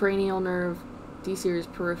series cranial nerve, D series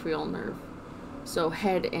peripheral nerve. So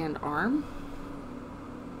head and arm.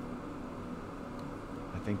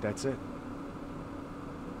 I think that's it.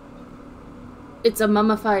 It's a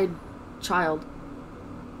mummified child.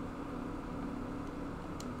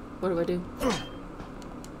 What do I do?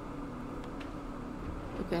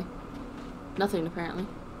 Okay. Nothing, apparently.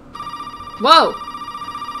 Whoa!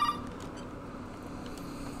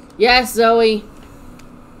 Yes, Zoe.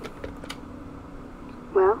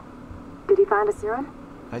 Well, did you find a serum?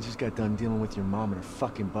 I just got done dealing with your mom and her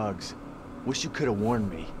fucking bugs. Wish you could have warned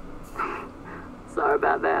me. Sorry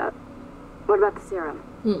about that. What about the serum?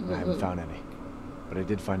 I haven't found any. But I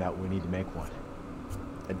did find out we need to make one.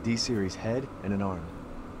 A D-series head and an arm.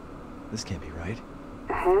 This can't be right.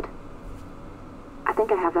 A head? I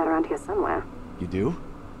think I have that around here somewhere. You do?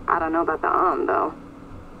 I don't know about the arm, though.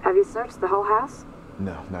 Have you searched the whole house?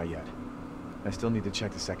 No, not yet. I still need to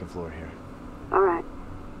check the second floor here. Alright.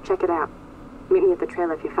 Check it out. Meet me at the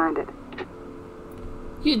trailer if you find it.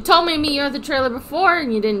 You told me to meet you at the trailer before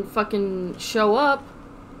and you didn't fucking show up.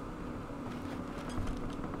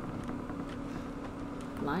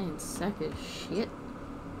 Lying sack of shit.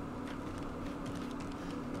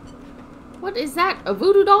 What is that? A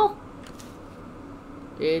voodoo doll?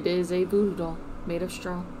 It is a voodoo doll made of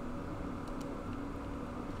straw.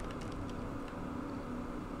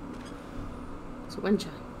 It's a wind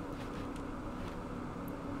chime.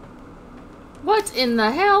 What in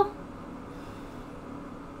the hell?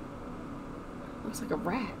 Looks like a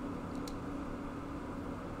rat.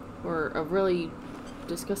 Or a really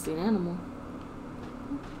disgusting animal.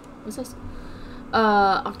 What's this?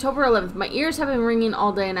 October 11th. My ears have been ringing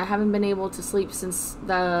all day and I haven't been able to sleep since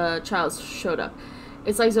the child showed up.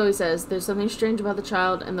 It's like Zoe says, there's something strange about the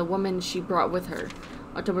child and the woman she brought with her.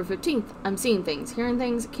 October 15th. I'm seeing things, hearing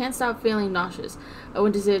things, can't stop feeling nauseous. I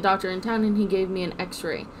went to see a doctor in town and he gave me an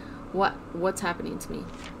x-ray. What's happening to me?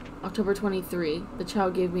 October 23. The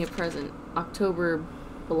child gave me a present. October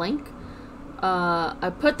blank.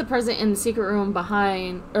 I put the present in the secret room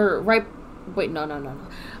behind, I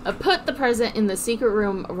put the present in the secret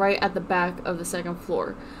room right at the back of the second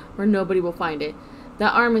floor, where nobody will find it.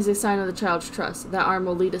 That arm is a sign of the child's trust. That arm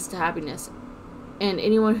will lead us to happiness. And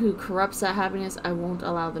anyone who corrupts that happiness, I won't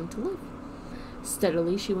allow them to live.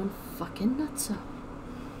 Steadily, she went fucking nutso.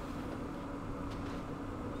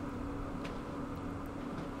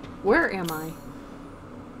 Where am I?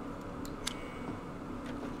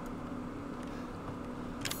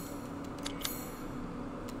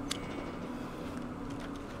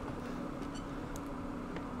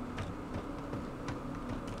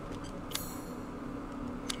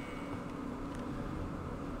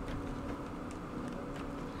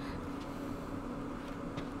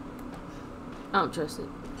 I don't trust it.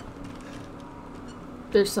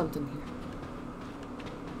 There's something here.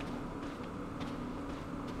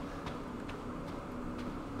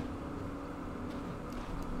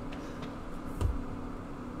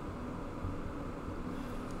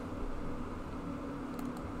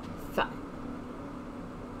 Fine.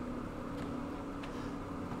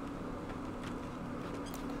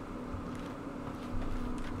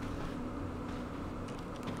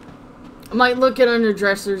 I might look at under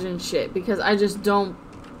dressers and shit because I just don't.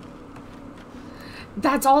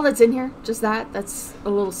 That's all that's in here. Just that. That's a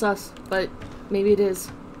little sus, but maybe it is.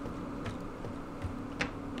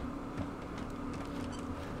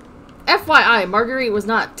 FYI, Marguerite was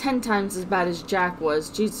not 10 times as bad as Jack was.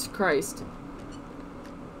 Jesus Christ.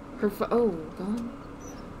 Oh, God.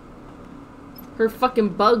 Her fucking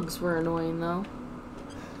bugs were annoying, though.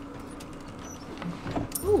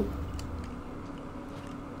 Ooh.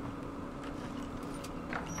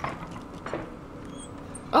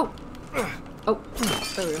 Oh. Oh.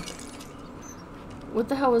 There we go. What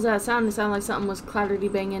the hell was that sound? It sounded like something was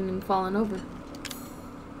clatterty banging and falling over.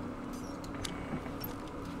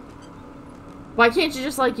 Why can't you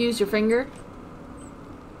just, like, use your finger?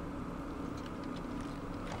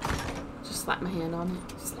 Just slap my hand on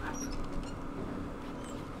it. Slap.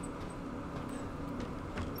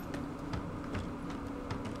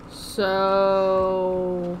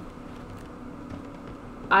 So...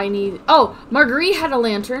 I need... Oh! Marguerite had a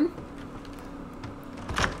lantern.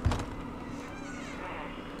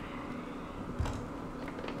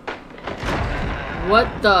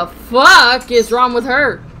 What the fuck is wrong with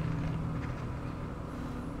her?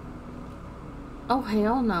 Oh,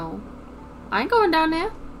 hell no. I ain't going down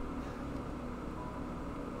there.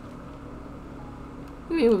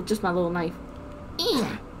 Give me just my little knife.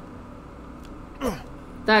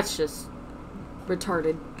 That's just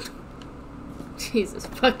retarded. Jesus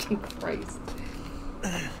fucking Christ.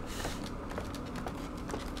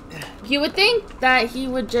 You would think that he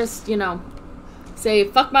would just, you know, say,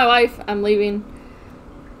 fuck my wife, I'm leaving.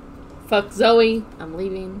 Fuck Zoe, I'm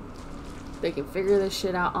leaving. They can figure this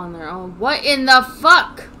shit out on their own. What in the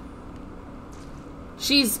fuck?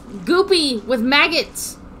 She's goopy with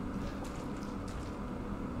maggots.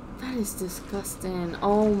 That is disgusting.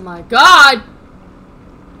 Oh my god!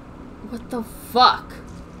 What the fuck?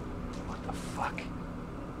 What the fuck?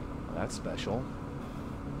 Well, that's special.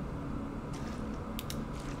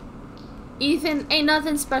 Ethan, ain't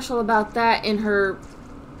nothing special about that in her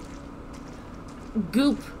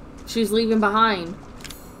goop she's leaving behind.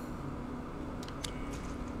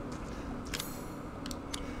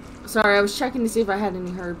 Sorry, I was checking to see if I had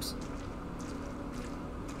any herbs.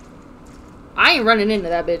 I ain't running into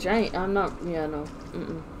that bitch. I'm not, yeah, no.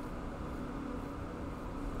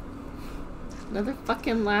 Another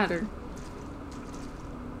fucking ladder.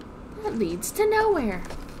 That leads to nowhere.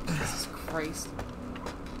 Jesus Christ.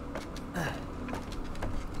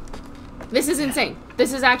 This is insane.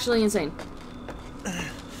 This is actually insane.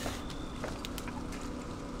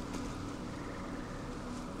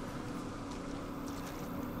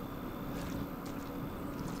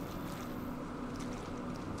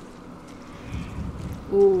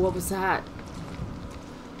 Ooh, what was that?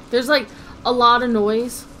 There's like a lot of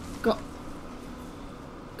noise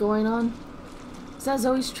going on. Is that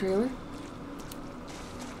Zoe's trailer?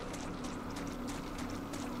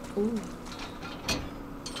 Ooh.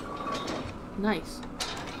 Nice.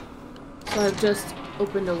 So I've just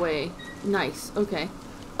opened a way. Nice. Okay.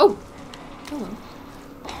 Oh! Hello.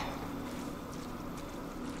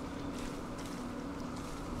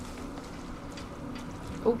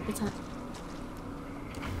 Oh, what's that?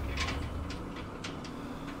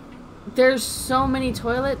 There's so many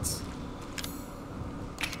toilets.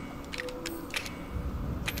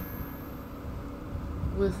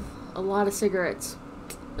 With a lot of cigarettes.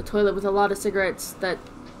 A toilet with a lot of cigarettes that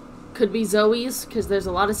could be Zoe's, because there's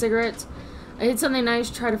a lot of cigarettes. I hit something nice,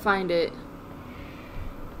 try to find it.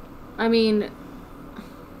 I mean...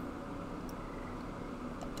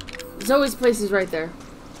 Zoe's place is right there.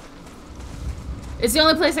 It's the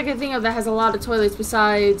only place I can think of that has a lot of toilets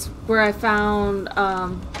besides where I found,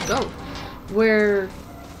 where,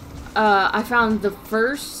 I found the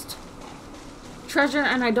first treasure,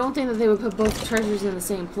 and I don't think that they would put both treasures in the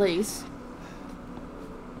same place.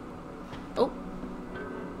 Oh.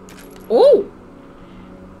 Oh!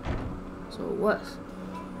 So it was.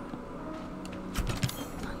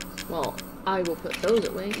 Nice. Well, I will put those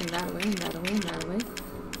away, and that away, and that away, and that away.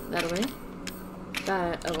 That away.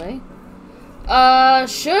 That away.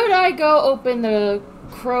 Should I go open the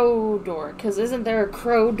crow door? Because isn't there a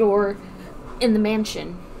crow door in the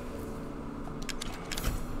mansion?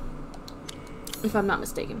 If I'm not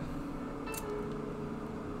mistaken.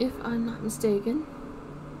 If I'm not mistaken.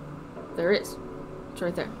 There is. It's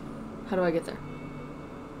right there. How do I get there?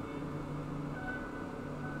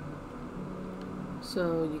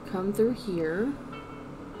 So you come through here.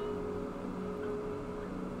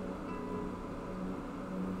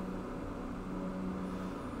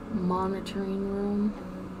 Monitoring room.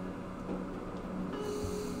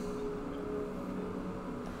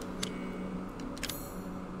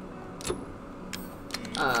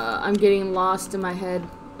 I'm getting lost in my head.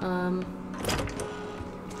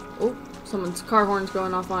 Oh, someone's car horn's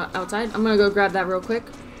going off outside. I'm gonna go grab that real quick.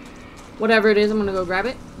 Whatever it is, I'm gonna go grab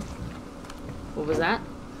it. What was that?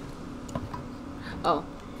 Oh,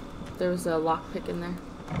 there was a lockpick in there.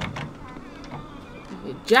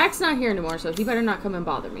 Okay, Jack's not here anymore, so he better not come and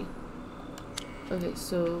bother me. Okay,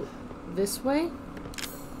 so this way,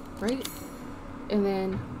 right? And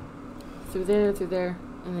then through there,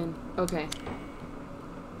 and then, okay.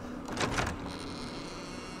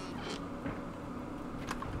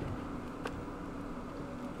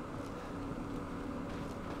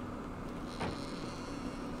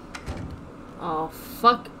 Oh,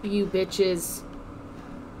 fuck you bitches.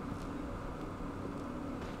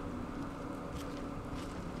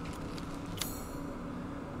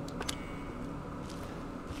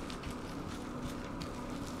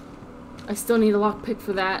 I still need a lockpick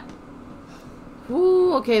for that.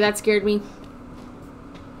 Ooh, okay, that scared me.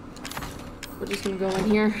 We're just gonna go in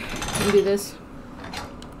here and do this.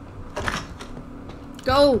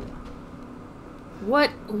 Go!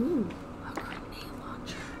 What? Ooh, a grenade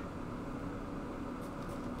launcher.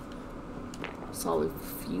 Solid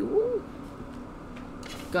fuel.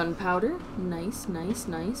 Gunpowder. Nice, nice,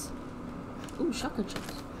 nice. Ooh, shotgun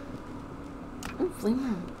shells. Ooh, flame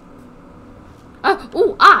round.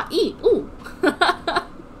 Ooh, ah, ee, ooh.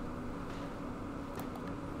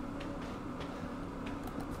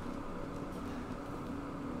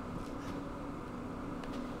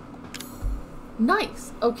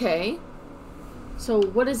 Nice. Okay. So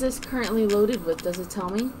what is this currently loaded with? Does it tell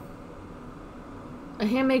me? A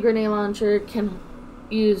handmade grenade launcher can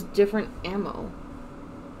use different ammo.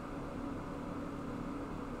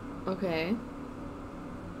 Okay.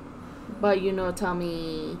 But you know, tell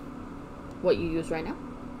me what you use right now.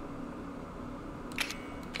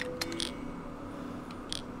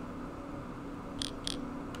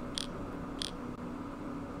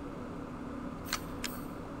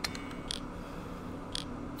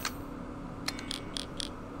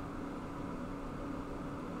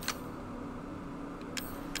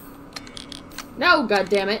 No, God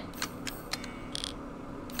damn it.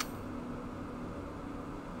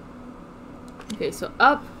 Okay, so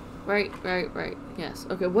up. Right. Yes.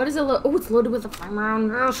 Okay, what is it? Oh, it's loaded with a flame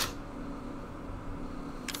round. Ugh.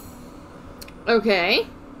 Okay.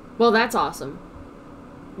 Well, that's awesome.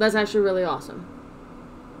 That's actually really awesome.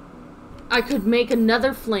 I could make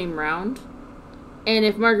another flame round. And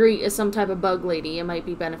if Marguerite is some type of bug lady, it might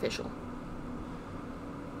be beneficial.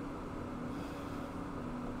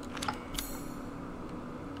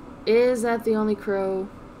 Is that the only crow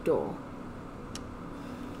door?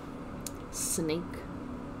 Snake.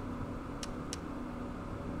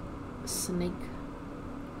 Snake.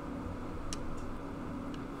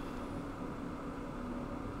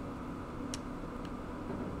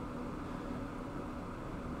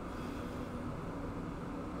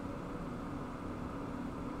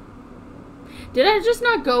 Did I just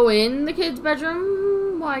not go in the kid's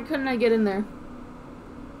bedroom? Why couldn't I get in there?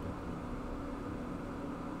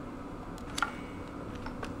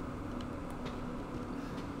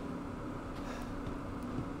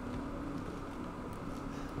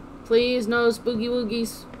 Please no spooky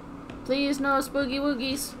woogies. Please no spooky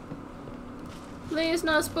woogies. Please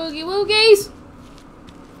no spooky woogies.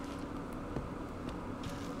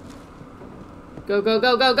 Go, go,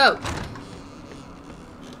 go, go, go.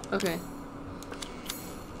 Okay.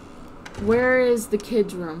 Where is the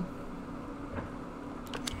kids' room?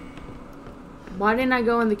 Why didn't I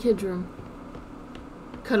go in the kids' room?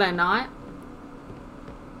 Could I not?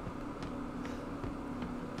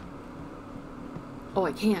 Oh,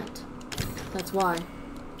 I can't. That's why.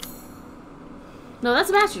 No, that's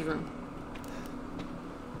the master's room.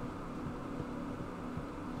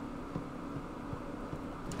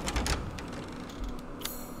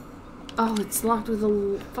 Oh, it's locked with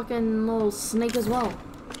a fucking little snake as well.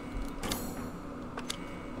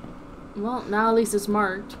 Well, now at least it's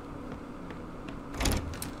marked.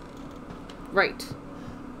 Right.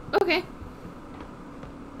 Okay.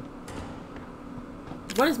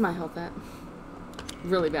 What is my health at?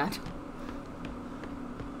 Really bad.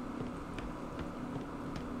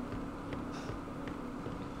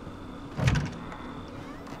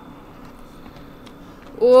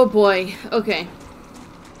 Oh boy. Okay.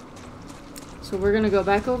 So we're gonna go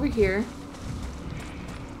back over here.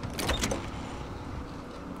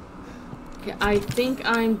 Okay, I think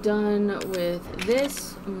I'm done with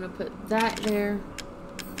this. I'm gonna put that there.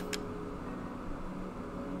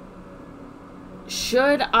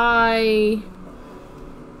 Should I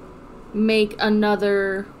make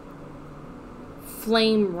another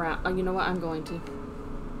flame round? Oh, you know what? I'm going to.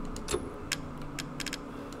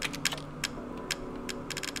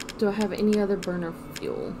 Do I have any other burner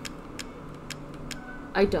fuel?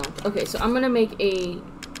 I don't. Okay, so I'm gonna make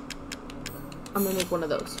one of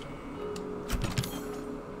those.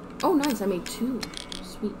 Oh, nice. I made 2.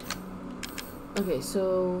 Sweet. Okay,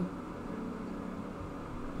 so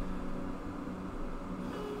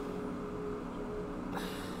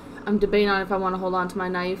I'm debating on if I want to hold on to my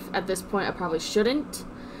knife. At this point, I probably shouldn't.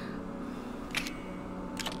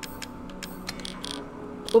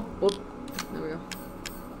 Oop, oop. There we go.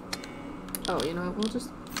 Oh, you know what? We'll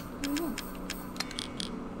just... There we go.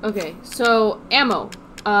 Okay, so ammo.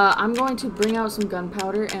 I'm going to bring out some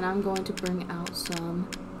gunpowder, and I'm going to bring out some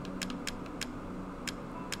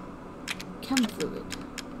chem fluid.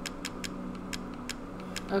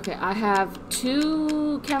 Okay, I have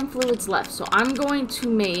 2 chem fluids left, so I'm going to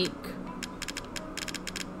make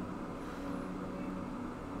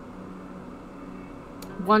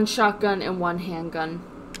one shotgun and 1 handgun.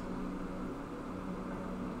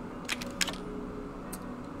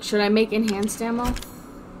 Should I make enhanced ammo?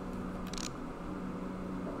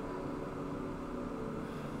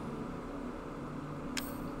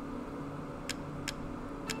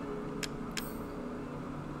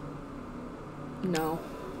 No.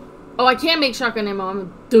 Oh, I can't make shotgun ammo.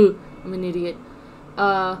 I'm an idiot.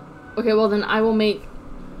 Okay, well then I will make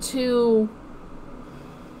 2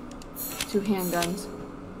 handguns.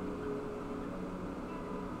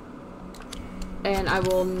 And I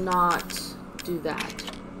will not do that.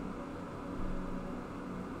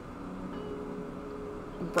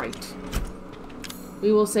 Right.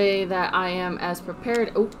 We will say that I am as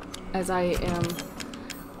prepared as I am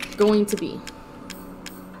going to be.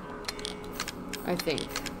 I think.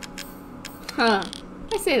 Huh.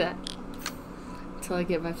 I say that. Until I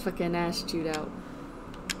get my fucking ass chewed out.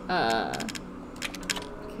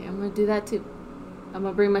 Okay, I'm gonna do that too. I'm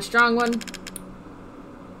gonna bring my strong one.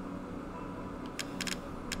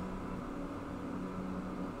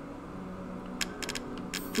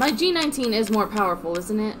 My G19 is more powerful,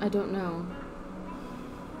 isn't it? I don't know.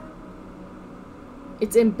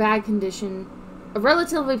 It's in bad condition. A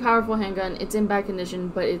relatively powerful handgun. It's in bad condition,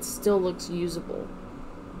 but it still looks usable.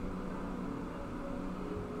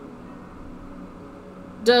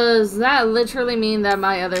 Does that literally mean that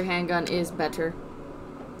my other handgun is better?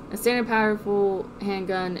 A standard powerful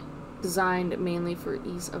handgun designed mainly for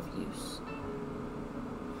ease of use.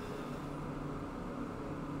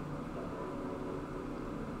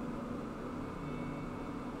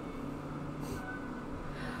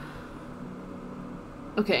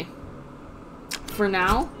 Okay. For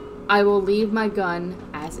now, I will leave my gun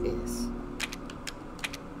as is.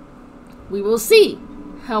 We will see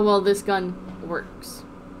how well this gun works.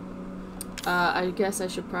 I guess I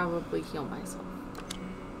should probably heal myself.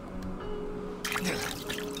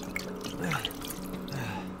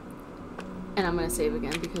 And I'm gonna save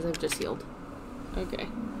again because I've just healed. Okay.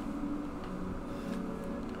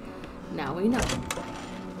 Now we know.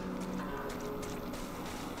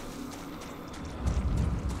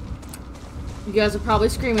 You guys are probably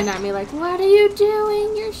screaming at me like, what are you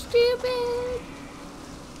doing? You're stupid.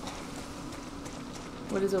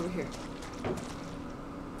 What is over here?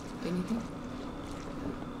 Anything?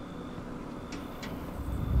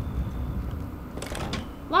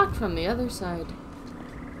 Locked from the other side.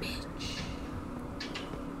 Bitch.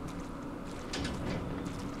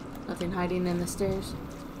 Nothing hiding in the stairs?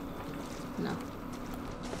 No.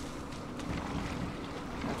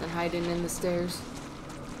 Nothing hiding in the stairs.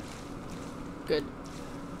 Good.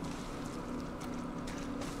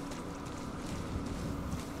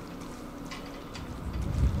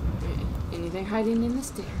 Okay. Anything hiding in the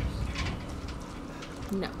stairs?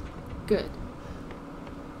 No. Good.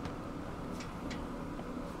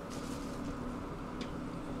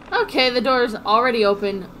 Okay, the door is already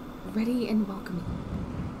open. Ready and welcoming.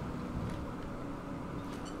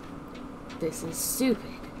 This is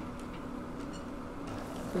stupid.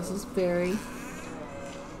 This is very...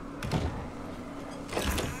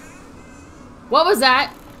 What was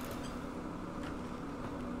that?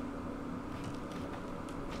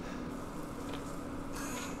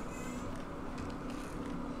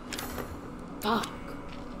 Fuck.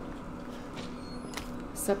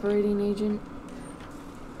 Separating agent.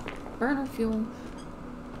 Burner fuel.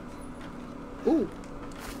 Ooh.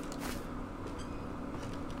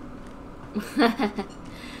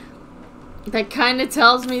 That kind of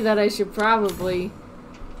tells me that I should probably...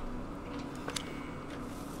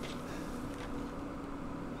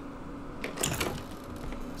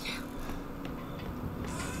 Yeah.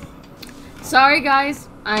 Sorry guys,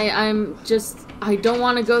 I don't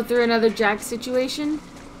want to go through another Jack situation.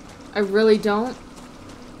 I really don't.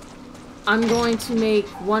 I'm going to make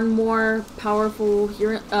one more powerful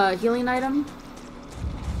healing item.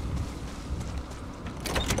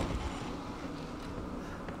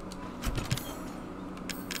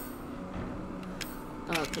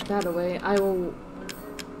 Put that away. I will...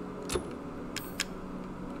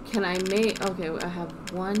 Can I make... Okay, I have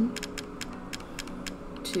 1,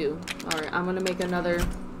 2. Alright, I'm gonna make another...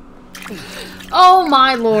 Oh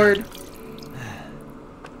my lord!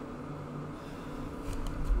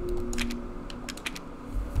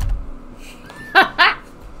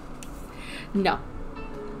 No.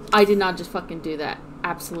 I did not just fucking do that.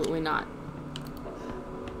 Absolutely not.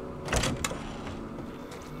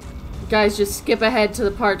 Guys, just skip ahead to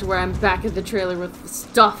the part to where I'm back at the trailer with the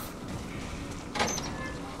stuff.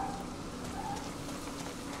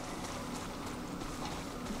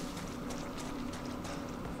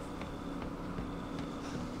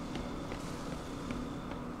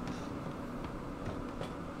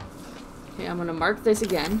 Okay, I'm gonna mark this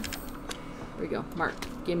again. There we go. Marked.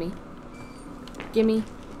 Gimme. Gimme.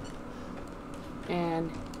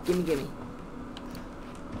 And gimme, gimme.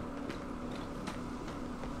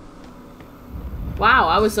 Wow,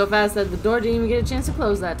 I was so fast that the door didn't even get a chance to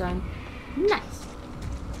close that time. Nice.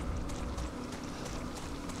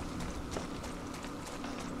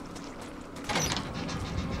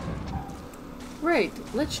 Right,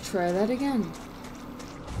 let's try that again.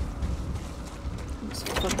 It's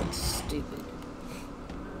fucking stupid.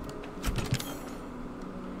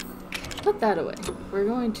 Put that away. We're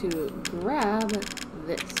going to grab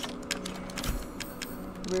this.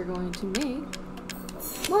 We're going to make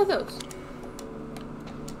more of those.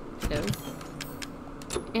 No.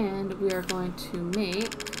 And we are going to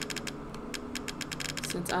make,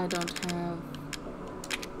 since I don't have...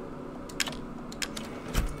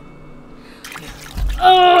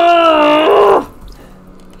 Oh!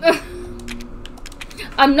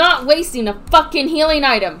 I'm not wasting a fucking healing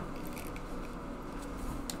item.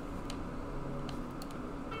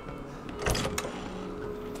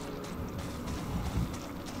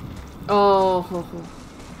 Oh,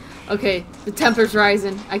 okay. The temper's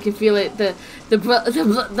rising. I can feel it.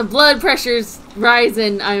 The blood pressure's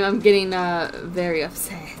rising. I'm getting very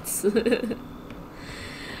upset.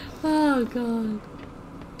 Oh god.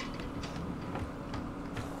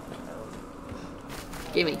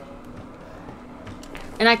 Gimme.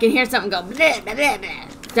 And I can hear something go blah, blah, blah, blah,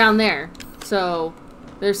 down there. So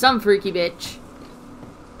there's some freaky bitch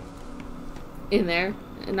in there,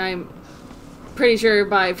 and I'm pretty sure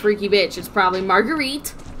by freaky bitch it's probably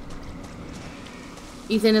Marguerite.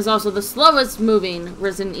 Ethan is also the slowest moving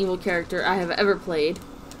Resident Evil character I have ever played.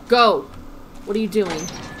 Go! What are you doing?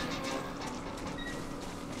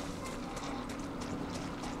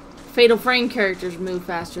 Fatal Frame characters move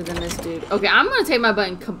faster than this dude. Okay, I'm gonna take my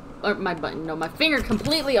my finger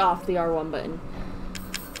completely off the R1 button.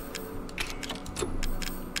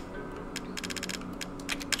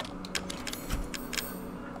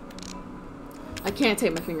 I can't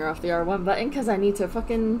take my finger off the R1 button because I need to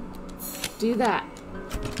fucking do that.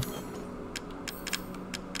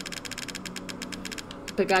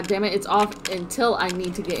 But goddammit, it's off until I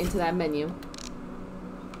need to get into that menu.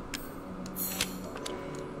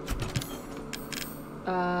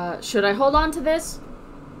 Should I hold on to this?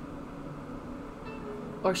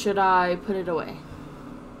 Or should I put it away?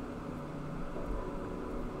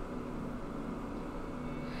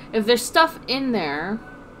 If there's stuff in there,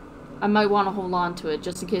 I might want to hold on to it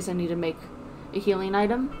just in case I need to make a healing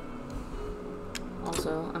item.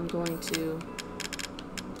 Also, I'm going to...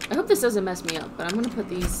 I hope this doesn't mess me up, but I'm going to put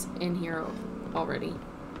these in here already.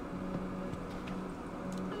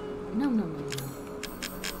 No, no, no,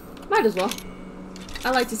 no. Might as well. I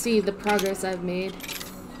like to see the progress I've made.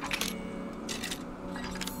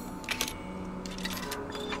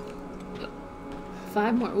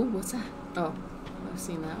 Five more. Ooh, what's that? Oh, I've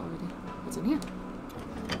seen that already. What's in here?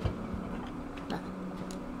 Nothing.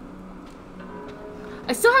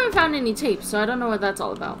 I still haven't found any tape, so I don't know what that's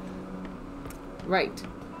all about. Right.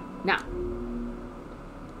 Now.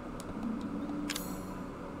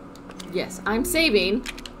 Yes, I'm saving.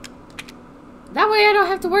 That way I don't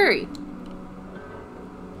have to worry.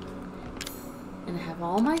 And I have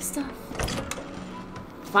all my stuff.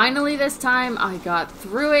 Finally this time I got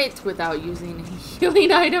through it without using a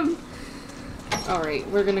healing item. Alright,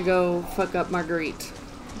 we're gonna go fuck up Marguerite.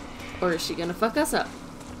 Or is she gonna fuck us up?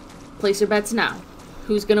 Place your bets now.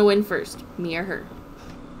 Who's gonna win first? Me or her?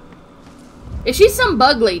 If she's some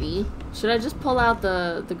bug lady, should I just pull out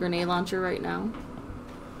the grenade launcher right now?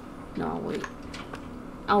 No, I'll wait.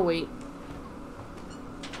 I'll wait.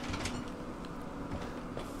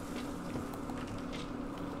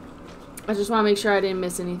 I just want to make sure I didn't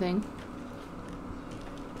miss anything.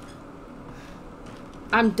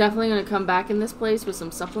 I'm definitely going to come back in this place with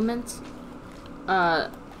some supplements.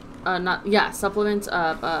 Supplements,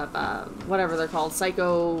 whatever they're called.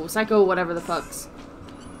 Psycho, whatever the fucks.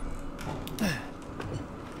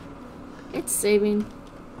 It's saving.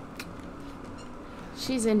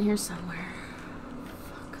 She's in here somewhere.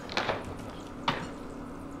 Fuck.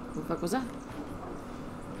 What the fuck was that?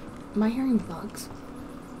 Am I hearing bugs?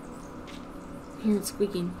 I'm hearing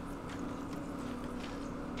squeaking.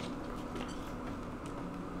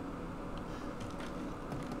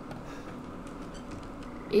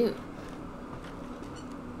 Ew.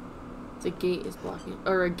 The gate is blocking,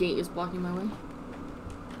 or a gate is blocking my way.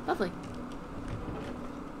 Lovely.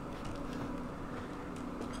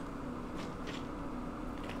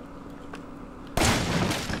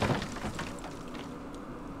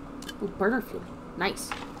 Ooh, burner fuel. Nice.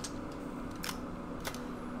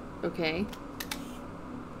 Okay.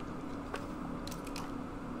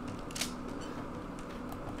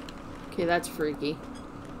 Okay, that's freaky.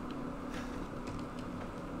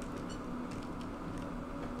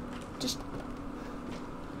 Just...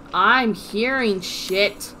 I'm hearing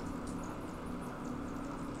shit.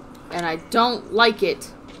 And I don't like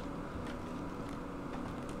it.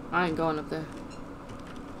 I ain't going up there.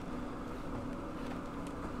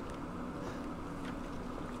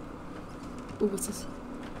 Ooh, what's this?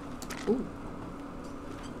 Ooh.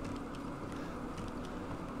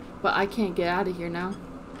 But I can't get out of here now.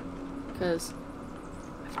 Because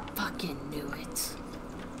I fucking knew it.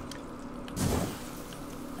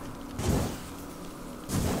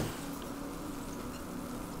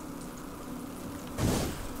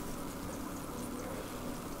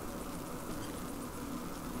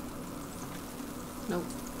 Nope,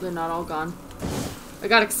 they're not all gone. I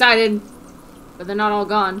got excited, but they're not all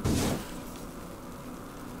gone.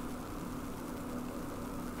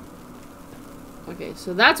 Okay,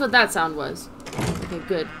 so that's what that sound was. Okay,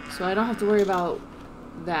 good. So I don't have to worry about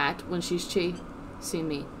that when she's chasing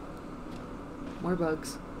me. More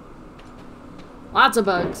bugs. Lots of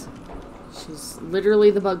bugs. She's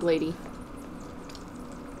literally the bug lady.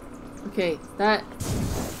 Okay, that...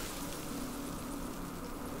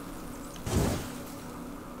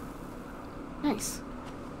 Nice.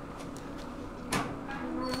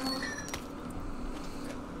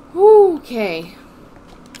 Okay.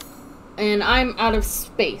 And I'm out of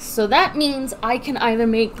space. So that means I can either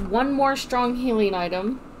make one more strong healing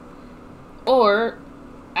item, or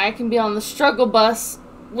I can be on the struggle bus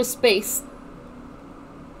with space.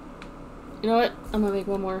 You know what? I'm gonna make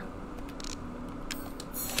one more.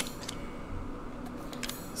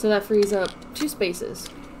 So that frees up 2 spaces.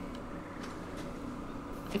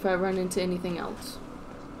 If I run into anything else.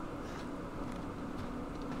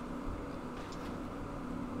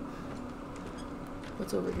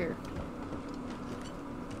 What's over here?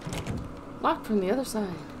 Locked from the other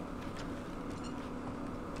side.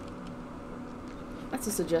 That's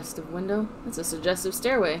a suggestive window. That's a suggestive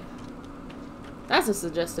stairway. That's a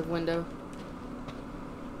suggestive window.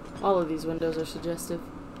 All of these windows are suggestive.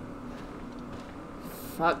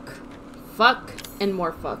 Fuck. Fuck and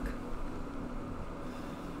more fuck.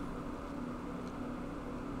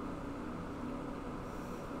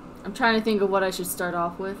 I'm trying to think of what I should start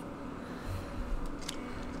off with.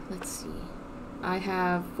 Let's see. I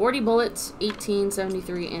have 40 bullets, 18,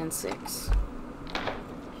 73, and 6.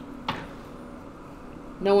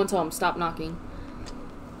 No one's home. Stop knocking.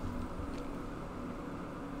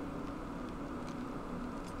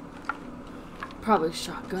 Probably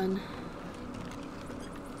shotgun.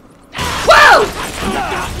 Whoa!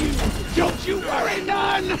 Don't you worry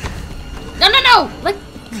none! No, no, no! Let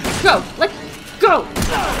go! Let go!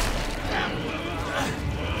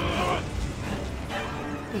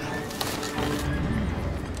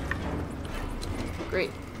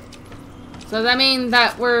 Great. So does that mean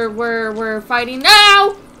that we're fighting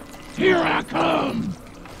now? Here I come!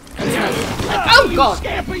 Oh god!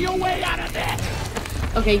 Scamper your way out of this!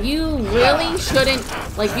 Okay, you really shouldn't,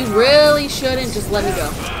 like, you really shouldn't just let me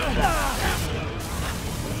go.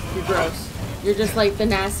 You're gross. You're just like the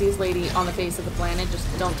nastiest lady on the face of the planet. Just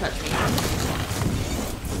don't touch me.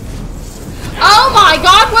 Oh my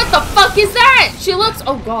god, what the fuck is that? She looks,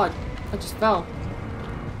 oh god, I just fell.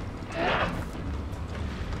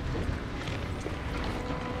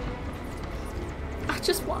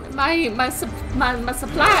 just wanted my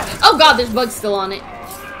supply. Oh god, there's bugs still on it.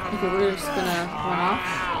 Okay, we're just gonna run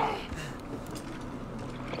off.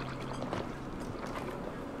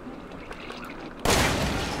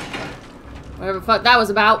 Whatever the fuck that was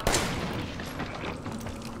about.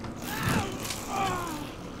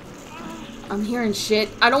 I'm hearing shit.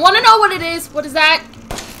 I don't want to know what it is. What is that?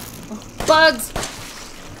 Oh, bugs.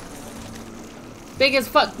 Big as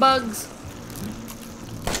fuck bugs.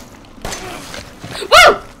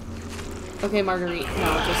 Woo! Okay, Marguerite.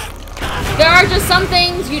 No, just... There are just some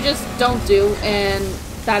things you just don't do, and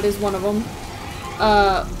that is one of them.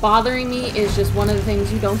 Bothering me is just one of the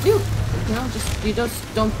things you don't do. You know, you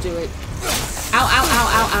just don't do it. Ow, ow, ow,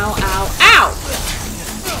 ow, ow, ow, ow!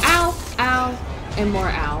 Ow, ow, and more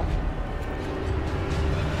ow.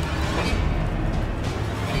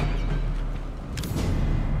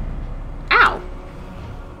 Ow!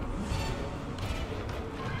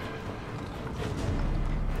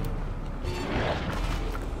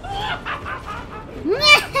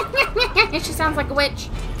 She sounds like a witch.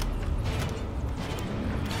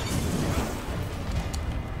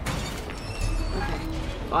 Okay,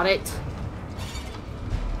 got it.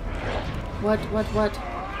 What? What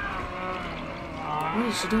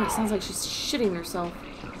is she doing? It sounds like she's shitting herself.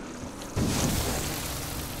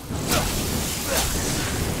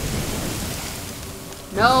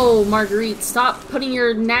 No, Marguerite, stop putting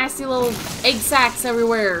your nasty little egg sacs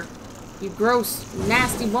everywhere. You gross,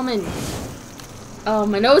 nasty woman. Oh,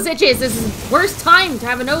 my nose itches. This is the worst time to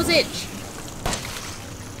have a nose itch.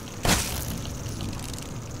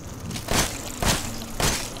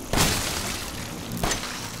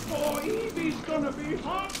 Oh, Evie's gonna be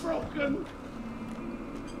heartbroken.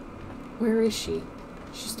 Where is she?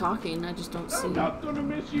 She's talking. I just don't see I'm her. not gonna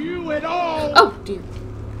miss you at all. Oh, dear.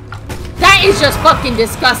 That is just fucking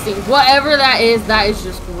disgusting. Whatever that is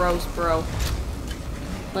just gross, bro.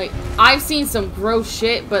 Like, I've seen some gross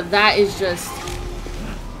shit, but that is just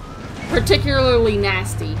particularly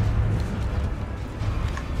nasty.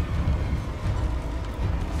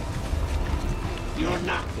 You're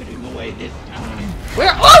not getting away this time.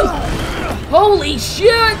 Where? Oh! Holy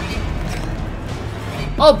shit!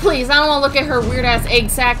 Oh, please. I don't want to look at her weird-ass egg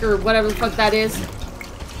sack or whatever the fuck that is.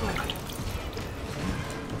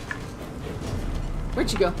 Where'd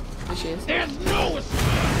she go? There she is. There's no escape.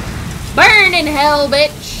 Burn in hell,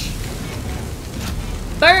 bitch!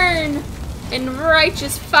 Burn in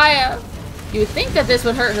righteous fire! You would think that this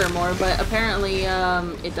would hurt her more, but apparently,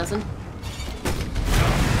 it doesn't.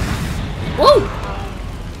 Whoa!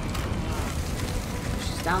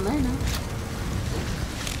 She's down there now.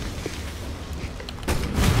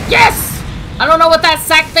 Yes! I don't know what that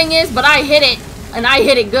sack thing is, but I hit it. And I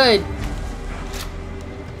hit it good.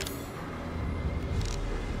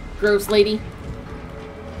 Gross lady.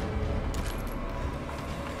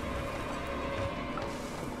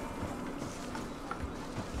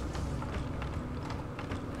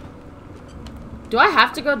 Do I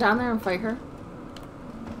have to go down there and fight her?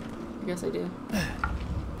 I guess I do.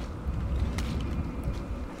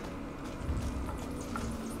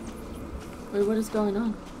 Wait, what is going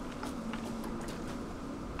on?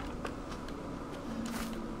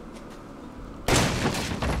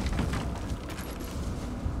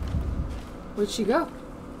 Where'd she go?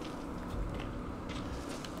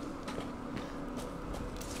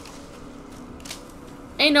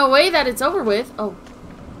 Ain't no way that it's over with. Oh.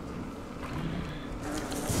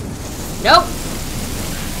 Nope.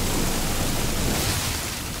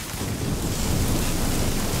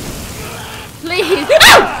 Please.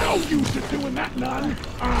 No use of doing that, none.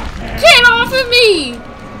 Get off of me!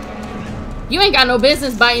 You ain't got no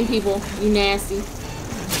business biting people, you nasty.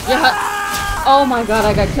 Oh my god,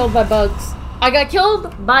 I got killed by bugs. I got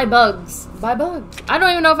killed by bugs. By bugs. I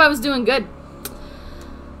don't even know if I was doing good.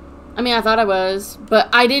 I mean, I thought I was, but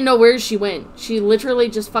I didn't know where she went. She literally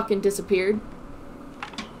just fucking disappeared.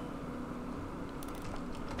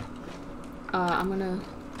 I'm gonna...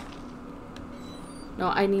 No,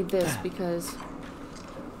 I need this because...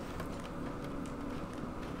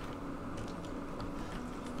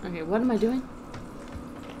 Okay, what am I doing?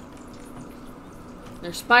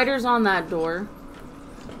 There's spiders on that door.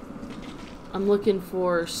 I'm looking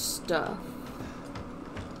for stuff.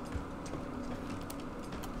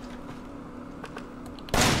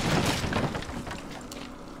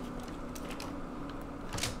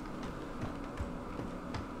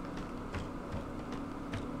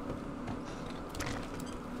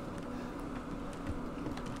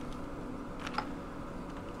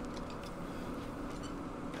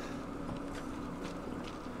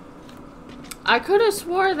 I could have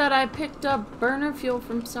swore that I picked up burner fuel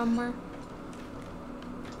from somewhere.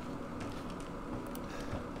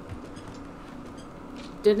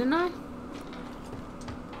 Didn't I?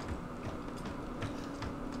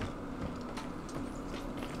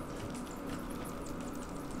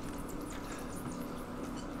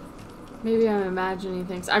 Maybe I'm imagining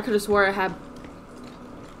things. I could have swore I had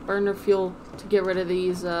burner fuel to get rid of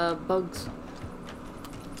these bugs.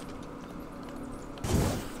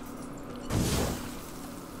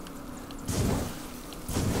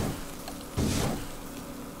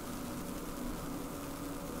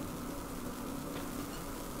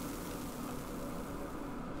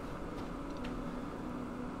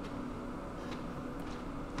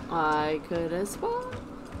 I could have sworn.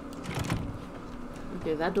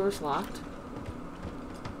 Okay, that door's locked.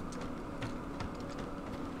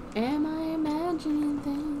 Am I imagining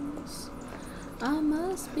things? I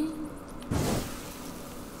must be.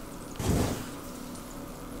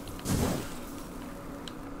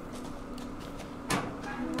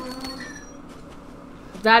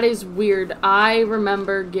 That is weird. I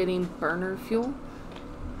remember getting burner fuel.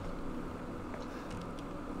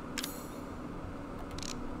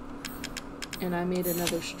 And I made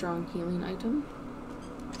another strong healing item.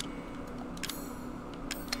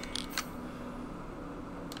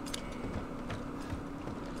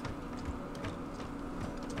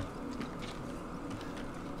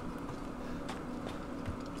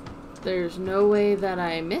 There's no way that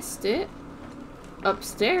I missed it.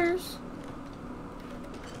 Upstairs.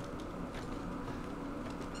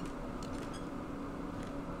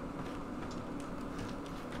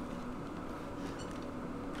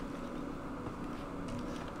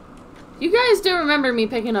 You guys do remember me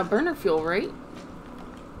picking up burner fuel, right?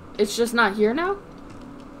 It's just not here now?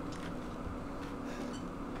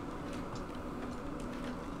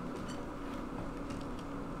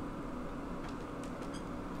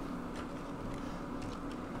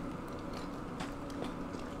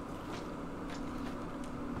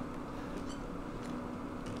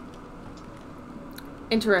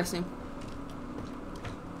 Interesting.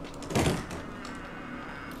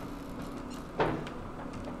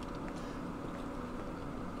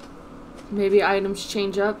 Maybe items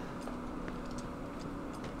change up.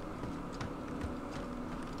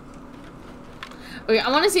 Okay, I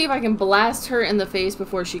want to see if I can blast her in the face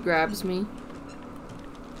before she grabs me.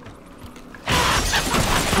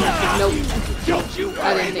 Nope.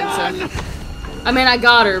 I didn't think so. I mean, I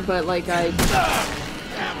got her, but like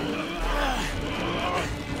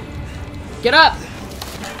Get up!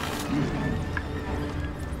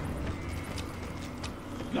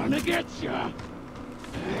 Gonna get ya.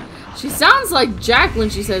 She sounds like Jack when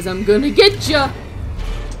she says, "I'm gonna get ya."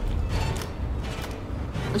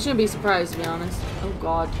 I shouldn't be surprised, to be honest. Oh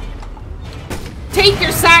god. Take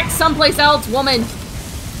your sack someplace else, woman!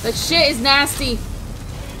 That shit is nasty.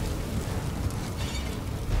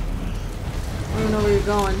 I don't know where you're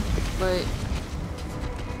going, but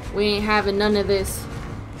we ain't having none of this.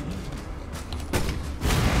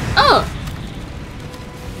 Oh!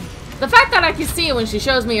 The fact that I can see it when she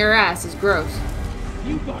shows me her ass is gross.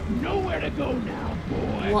 You got nowhere to go now,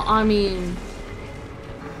 boy. Well, I mean,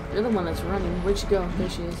 you're the one that's running. Where'd she go? There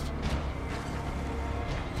she is.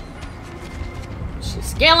 She's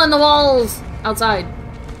scaling the walls outside.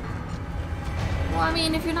 Well, I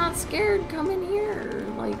mean, if you're not scared, come in here.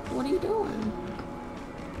 Like, what are you doing?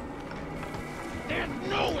 There's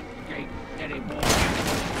no escape anymore.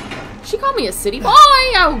 She called me a city boy.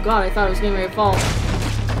 Oh god, I thought I was getting ready to fall.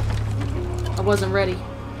 I wasn't ready.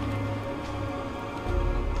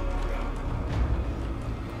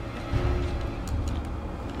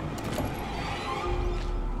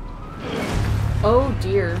 Oh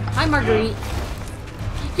dear. Hi, Marguerite.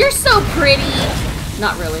 You're so pretty.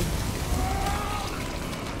 Not really.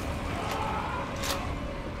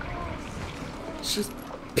 She's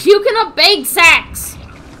puking up bag sacks.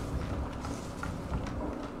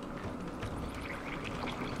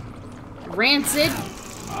 Rancid.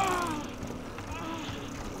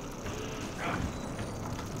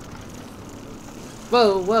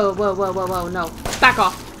 Whoa, whoa, whoa, whoa, whoa, whoa, no. Back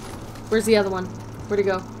off. Where's the other one? Where'd he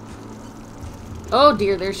go? Oh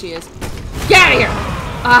dear, there she is. Get out of here!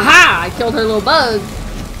 Aha! I killed her little bug.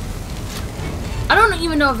 I don't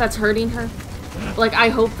even know if that's hurting her. Like, I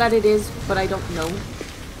hope that it is, but I don't know.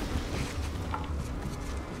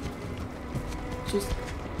 Just,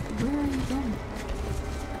 where are you going?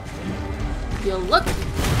 You look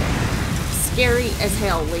scary as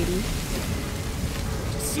hell, lady.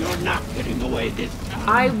 You're not getting away this time.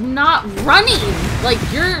 I'm not running! Like,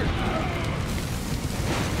 you're...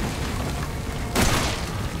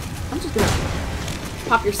 I'm just gonna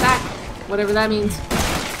pop your sack. Whatever that means.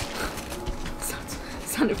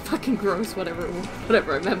 Sounded fucking gross, whatever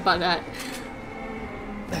I meant by that.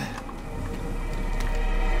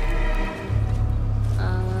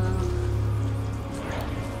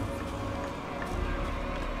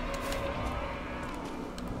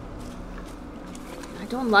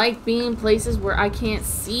 don't like being places where I can't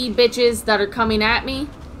see bitches that are coming at me.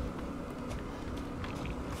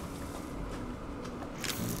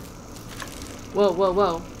 Whoa, whoa,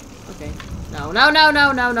 whoa. Okay. No, no, no,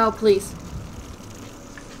 no, no, no, please.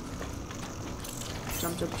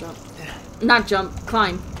 Jump, jump, jump. Not jump,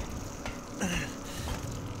 climb.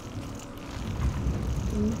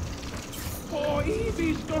 Poor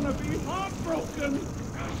Evie's gonna be heartbroken.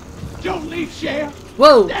 Don't leave, Cher.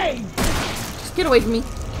 Whoa. Stay. Just get away from me.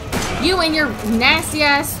 You and your nasty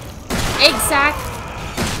ass egg sack.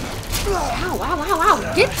 Ow, ow, ow,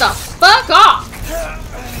 ow. Get the fuck off.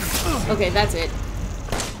 Okay, that's it.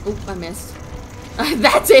 Oop, I missed.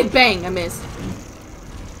 That's it, bang, I missed.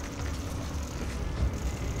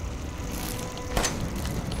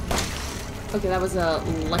 Okay, that was a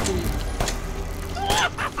lucky.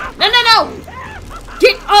 No, no, no!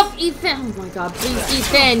 Get off, Ethan! Oh my god, please,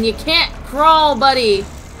 Ethan, you can't crawl, buddy.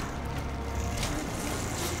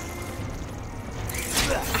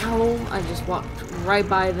 Ow, I just walked right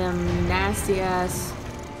by them nasty ass.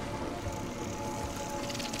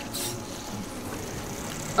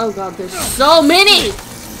 Oh god, there's so many!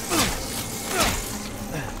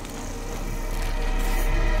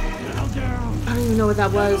 I don't even know what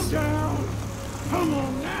that was. Come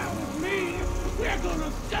on now with me. We're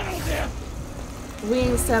gonna settle this. We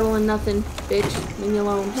ain't settling nothing, bitch. Leave me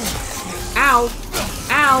alone. Ow!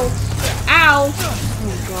 Ow! Ow!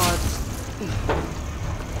 Oh god.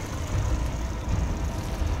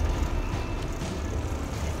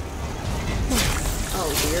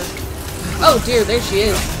 Oh dear. Oh dear, there she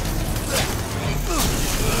is.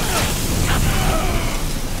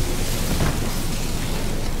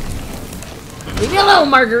 Leave me alone,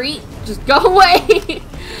 Marguerite. Just go away.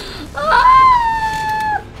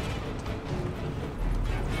 Ah!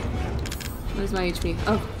 Where's my HP?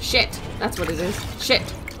 Oh, shit. That's what it is. Shit.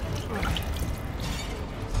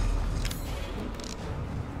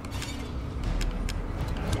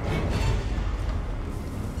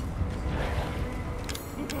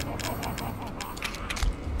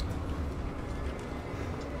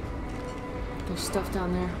 There's stuff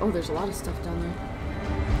down there. Oh, there's a lot of stuff down there.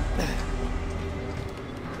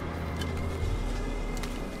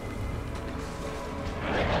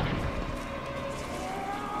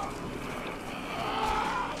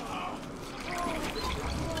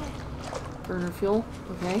 Burner fuel.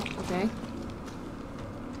 Okay, okay.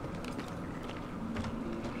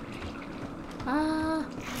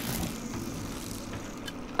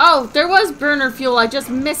 Oh, there was burner fuel. I just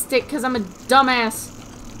missed it because I'm a dumbass.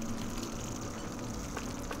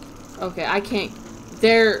 Okay, I can't.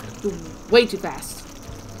 They're way too fast.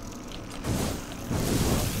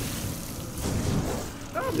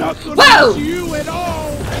 I'm not gonna Whoa! miss you at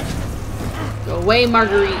all. Go away,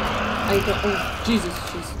 Marguerite. Oh, Jesus,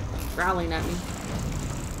 she's growling at me.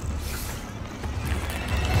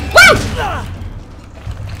 Woo!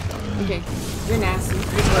 Okay, you're nasty. You're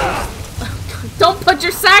gross. Don't put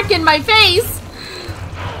your sack in my face!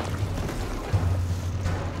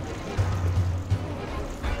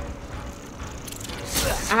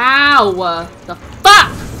 Ow! The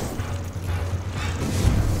fuck!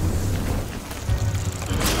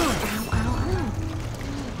 Ow, ow, ow.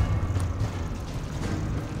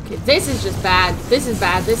 Okay, this is just bad. This is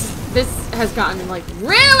bad. This has gotten, like,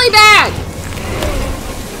 really bad!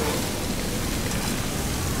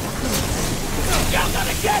 You're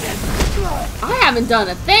gonna get it. I haven't done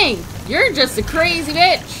a thing. You're just a crazy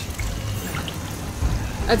bitch.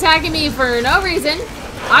 Attacking me for no reason.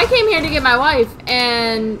 I came here to get my wife,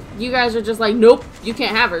 and you guys are just like, nope, you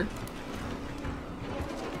can't have her.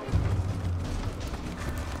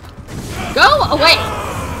 Go away.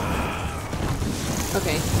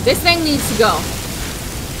 Okay, this thing needs to go.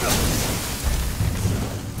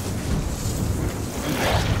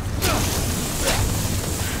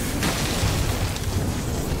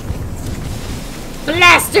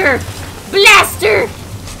 Blaster! Blaster!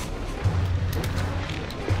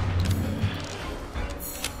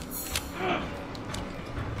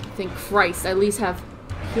 Thank Christ, I at least have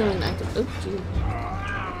healing items. Oh, gee.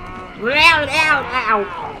 Ow, ow,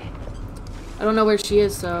 ow. I don't know where she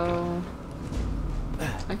is, so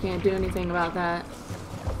I can't do anything about that.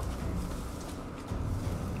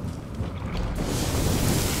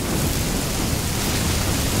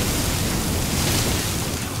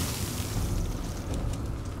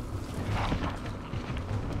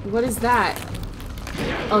 What is that?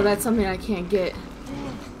 Oh, that's something I can't get.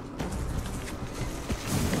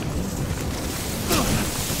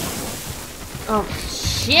 Oh,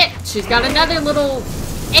 shit! She's got another little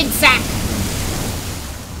egg sack!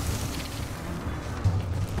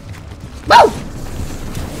 Whoa!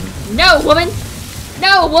 No, woman! No,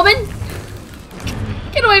 go, woman!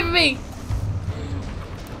 Get away from me!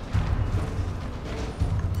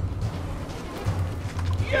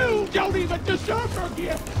 You don't even deserve her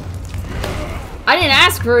gift! I didn't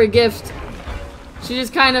ask for a gift. She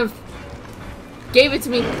just kind of gave it to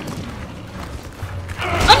me.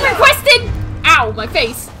 Unrequested! Ow, my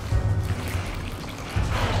face.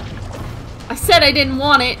 I said I didn't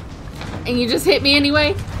want it, and you just hit me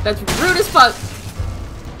anyway? That's rude as fuck.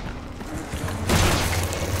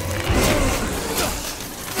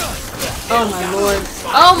 Oh my lord.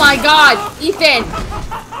 Oh my god! Ethan!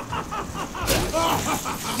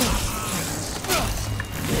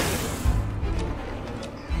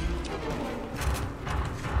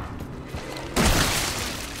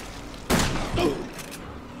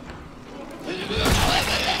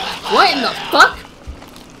 What in the fuck?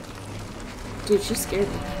 Dude, she scared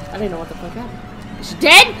me. I didn't know what the fuck happened. Is she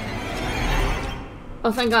dead?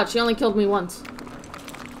 Oh, thank god. She only killed me once.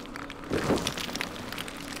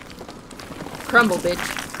 Crumble, bitch.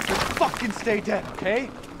 Just fucking stay dead, okay?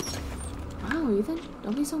 Wow, Ethan.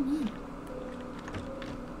 Don't be so mean.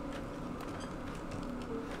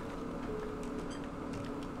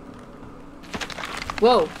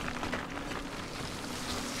 Whoa.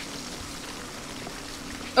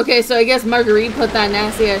 Okay, so I guess Marguerite put that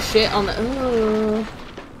nasty ass shit on the... Ugh.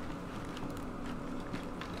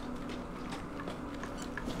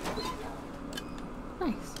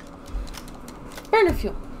 Nice. Burner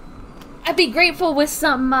fuel. I'd be grateful with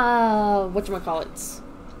some, whatchamacallits.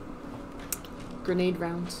 Grenade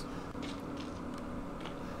rounds.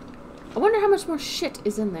 I wonder how much more shit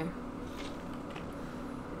is in there.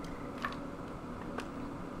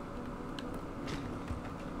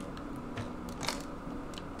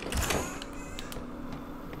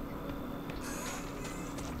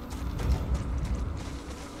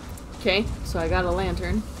 Okay, so I got a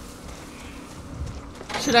lantern.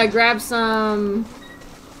 Should I grab some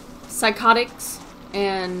psychotics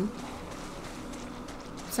and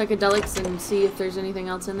psychedelics and see if there's anything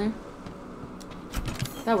else in there?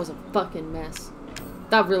 That was a fucking mess.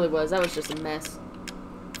 That really was. That was just a mess.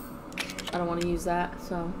 I don't want to use that,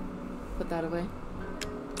 so put that away.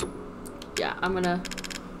 Yeah, I'm gonna...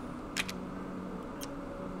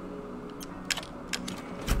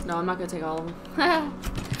 No, I'm not gonna take all of them.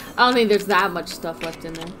 I don't think there's that much stuff left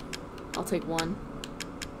in there. I'll take one.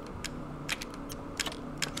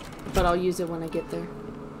 But I'll use it when I get there.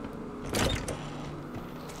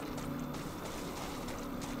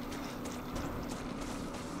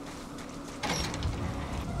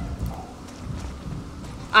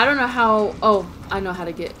 I don't know how... Oh, I know how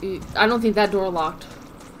to get... I don't think that door locked.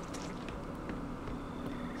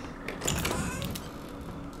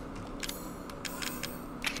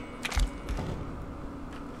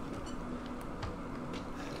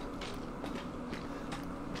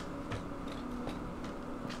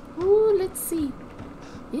 Ooh, let's see.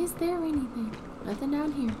 Is there anything? Nothing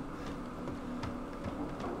down here.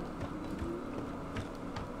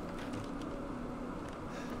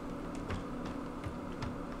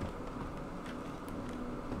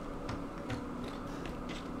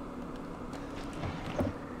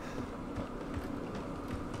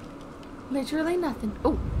 Literally nothing.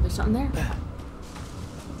 Oh, there's something there.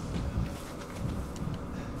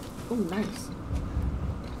 Oh, nice.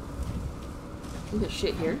 Ooh, there's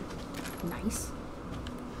shit here. Nice.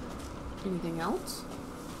 Anything else?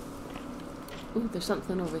 Ooh, there's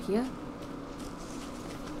something over here.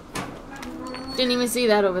 Didn't even see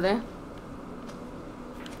that over there.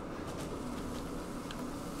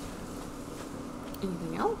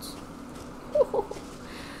 Anything else?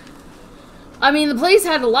 I mean, the place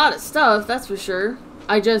had a lot of stuff, that's for sure.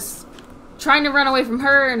 I just... Trying to run away from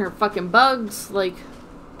her and her fucking bugs, like...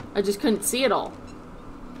 I just couldn't see it all.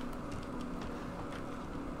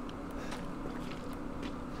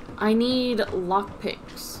 I need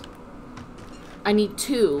lockpicks. I need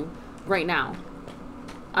 2 right now.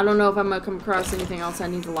 I don't know if I'm gonna come across anything else I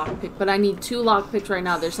need a lockpick, but I need 2 lockpicks right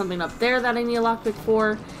now. There's something up there that I need a lockpick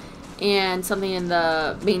for, and something in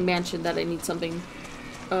the main mansion that I need something...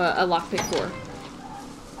 a lockpick for.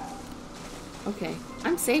 Okay.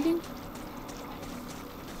 I'm saving.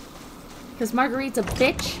 Because Marguerite's a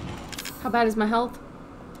bitch. How bad is my health?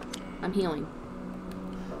 I'm healing.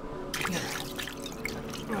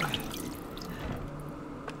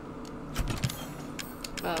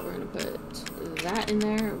 We're gonna put that in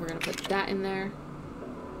there. We're gonna put that in there.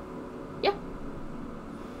 Yeah.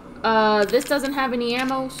 This doesn't have any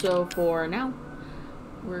ammo, so for now,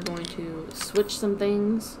 we're going to switch some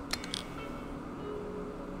things.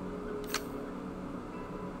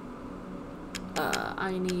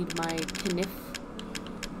 I need my kniff.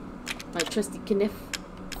 My trusty kniff.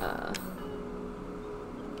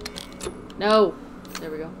 No. There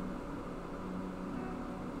we go.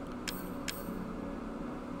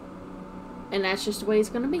 And that's just the way it's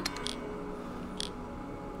gonna be.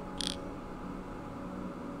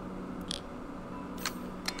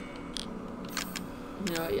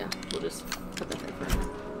 You know what, yeah. We'll just put that there for now.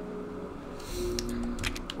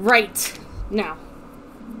 Right. Now.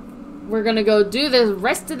 We're gonna go do the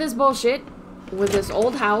rest of this bullshit with this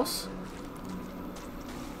old house.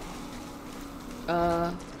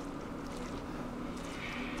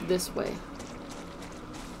 This way.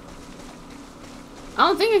 I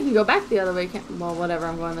don't think I can go back the other way. Well, whatever.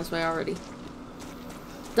 I'm going this way already.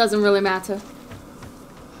 Doesn't really matter.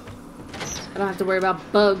 I don't have to worry about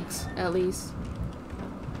bugs, at least.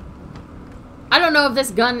 I don't know if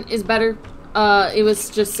this gun is better. It was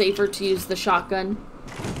just safer to use the shotgun.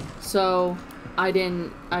 So, I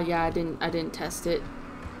didn't, yeah, I didn't test it.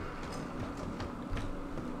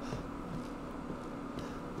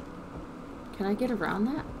 Can I get around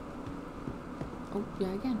that? Oh,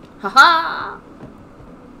 yeah, I can. Haha!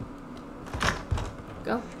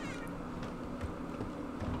 Go.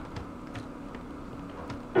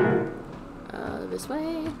 This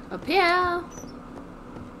way. Up here.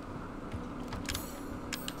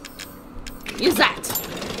 Use that!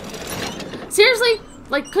 Seriously?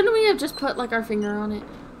 Like, couldn't we have just put, like, our finger on it?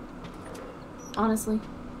 Honestly.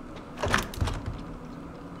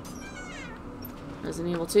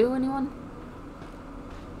 Resident Evil 2, anyone?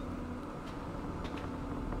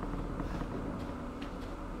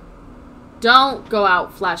 Don't go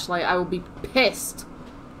out, flashlight. I will be pissed.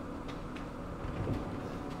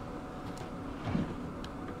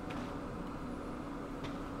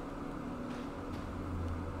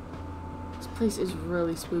 This place is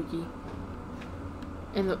really spooky.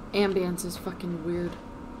 And the ambience is fucking weird.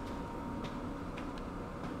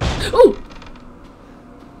 Ooh!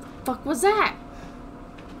 The fuck was that?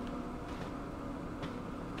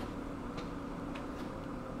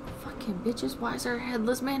 Fucking bitches, why is there a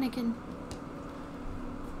headless mannequin?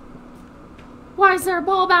 Why is there a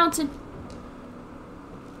ball bouncing?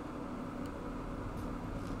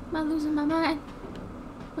 Am I losing my mind?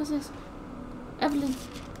 What's this? Evelyn.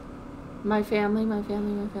 My family, my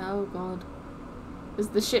family, my family. Oh god. Is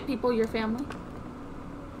the shit people your family?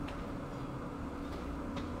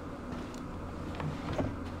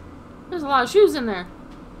 There's a lot of shoes in there.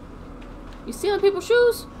 You stealing people's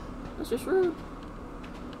shoes? That's just rude.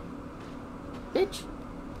 Bitch.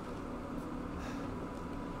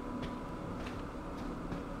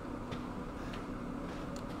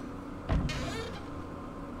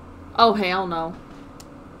 Oh, hell no.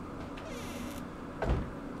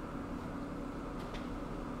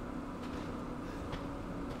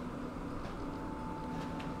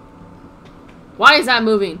 Why is that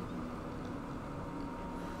moving?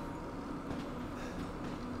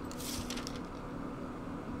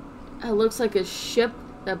 It looks like a ship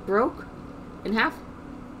that broke in half.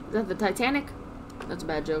 Is that the Titanic? That's a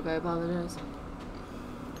bad joke, I apologize.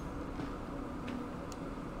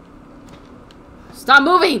 Stop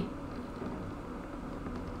moving!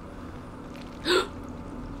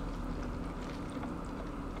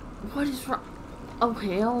 What is wrong? Oh,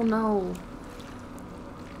 hell no.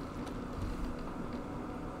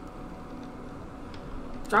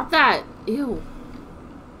 Drop that. Ew.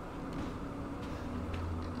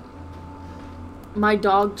 My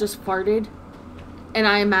dog just farted. And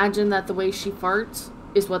I imagine that the way she farts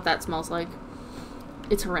is what that smells like.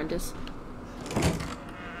 It's horrendous.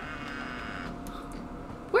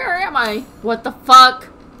 Where am I? What the fuck?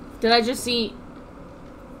 Did I just see...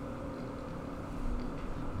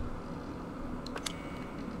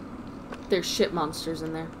 There's shit monsters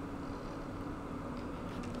in there.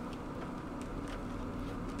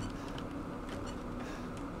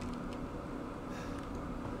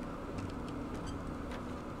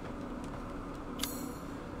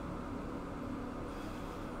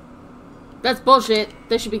 That's bullshit.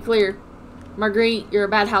 This should be clear. Marguerite, you're a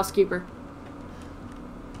bad housekeeper.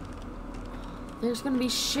 There's gonna be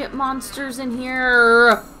shit monsters in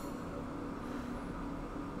here.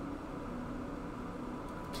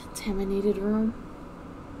 Contaminated room.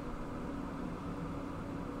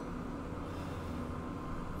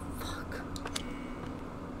 Fuck.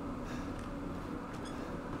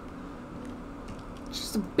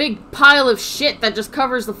 Just a big pile of shit that just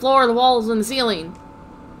covers the floor, the walls, and the ceiling.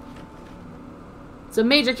 It's a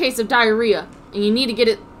major case of diarrhea, and you need to get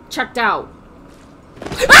it checked out.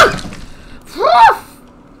 Ah!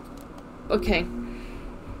 Okay.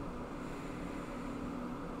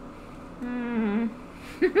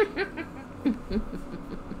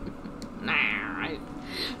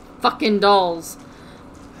 Fucking dolls.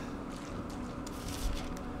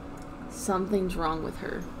 Something's wrong with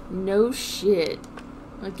her. No shit.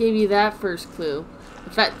 I gave you that first clue.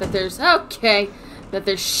 The fact that there's... Okay. That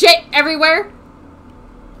there's shit everywhere.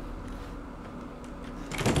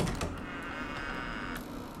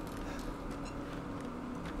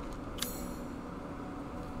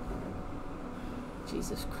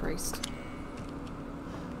 Jesus Christ.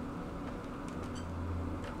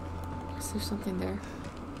 Is there something there?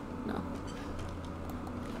 No.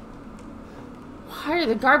 Why are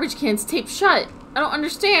the garbage cans taped shut? I don't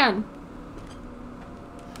understand.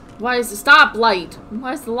 Why is the stoplight?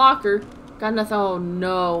 Why is the locker? Got nothing. Oh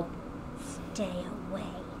no. Stay away.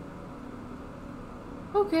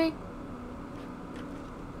 Okay.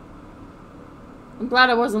 I'm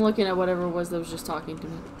glad I wasn't looking at whatever it was that was just talking to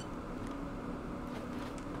me.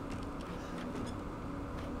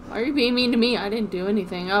 Why are you being mean to me? I didn't do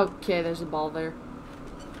anything. Okay, there's a ball there.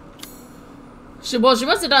 Well, she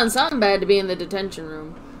must have done something bad to be in the detention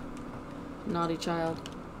room. Naughty child.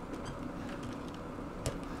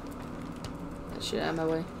 That shit out of my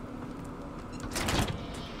way.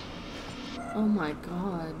 Oh my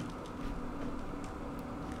god.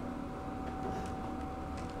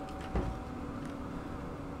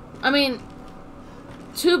 I mean,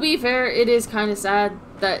 to be fair, it is kind of sad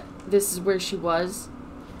that this is where she was.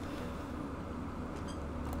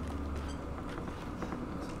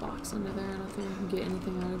 There's a box under there. I don't think I can get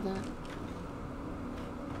anything out of that.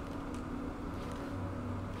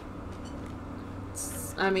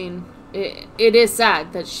 I mean, it is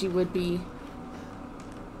sad that she would be...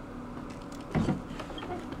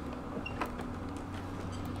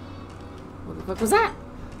 What the fuck was that?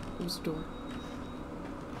 It was a door.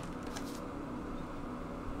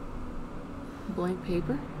 Blank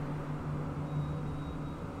paper.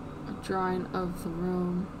 A drawing of the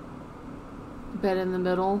room. Bed in the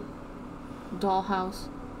middle. Dollhouse.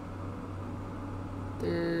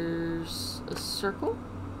 There's a circle.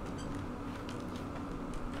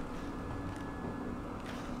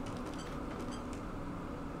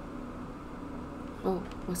 Oh,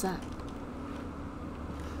 what's that?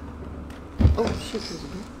 Oh shit, there's a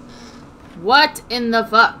door. What in the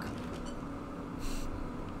fuck?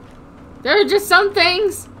 There are just some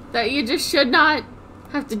things that you just should not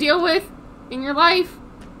have to deal with in your life.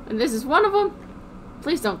 And this is one of them.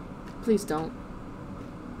 Please don't. Please don't.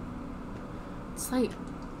 It's like,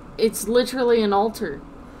 it's literally an altar.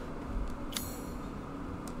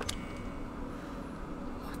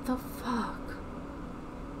 What the fuck?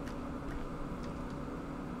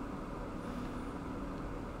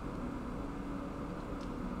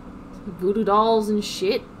 Voodoo dolls and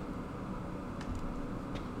shit.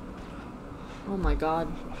 Oh my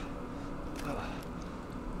god.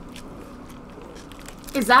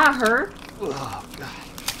 Is that her? Oh god.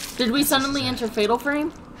 Did we suddenly enter Fatal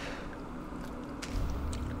Frame?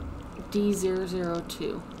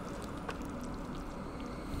 D002.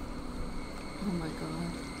 Oh my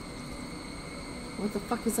god. What the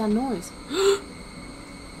fuck is that noise?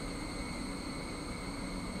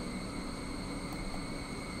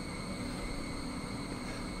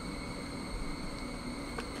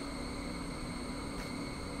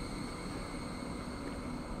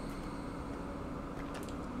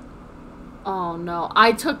 Oh no,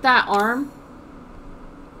 I took that arm,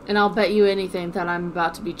 and I'll bet you anything that I'm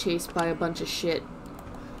about to be chased by a bunch of shit.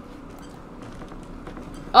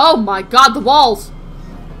 Oh my god, the walls!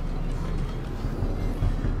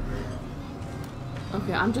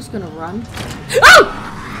 Okay, I'm just gonna run. Oh!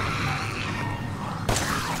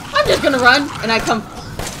 I'm just gonna run, and I come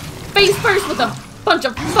face first with a bunch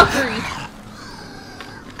of fuckery.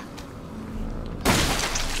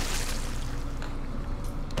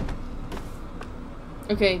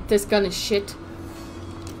 Okay, this gun is shit.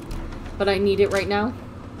 But I need it right now.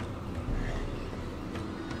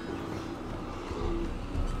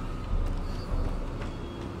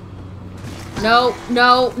 No,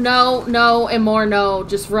 no, no, no, and more no.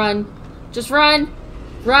 Just run. Just run.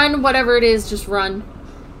 Run, whatever it is, just run.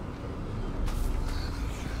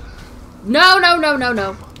 No, no, no, no,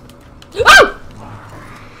 no. Oh!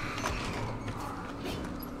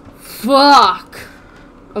 Fuck.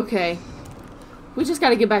 Okay. We just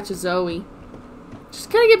gotta get back to Zoe.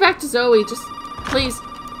 Just gotta get back to Zoe. Just, please.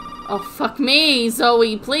 Oh, fuck me,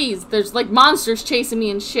 Zoe, please. There's, like, monsters chasing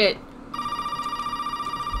me and shit.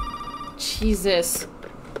 Jesus.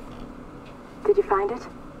 Did you find it?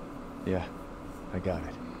 Yeah, I got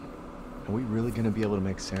it. Are we really gonna be able to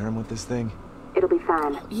make serum with this thing? It'll be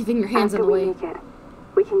fine. You think your hand's in the way? After we make it,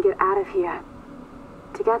 we can get out of here.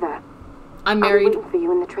 Together. I'm married. I'll be waiting for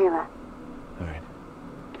you in the trailer. Alright.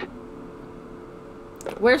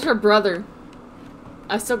 Where's her brother?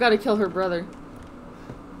 I still gotta kill her brother.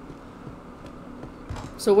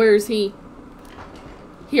 So where is he?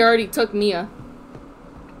 He already took Mia.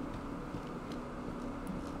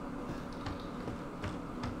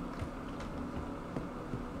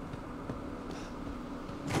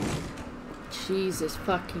 Jesus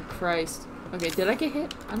fucking Christ. Okay, did I get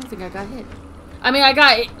hit? I don't think I got hit. I mean, I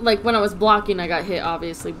got, like, when I was blocking, I got hit,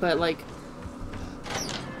 obviously, but, like,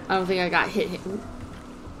 I don't think I got hit.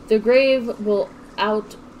 The grave will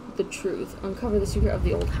out the truth. Uncover the secret of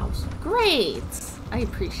the old house. Great! I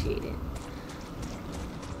appreciate it.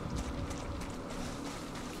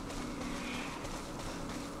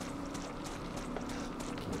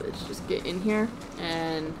 Let's just get in here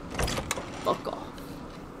and fuck off.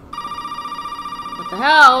 What the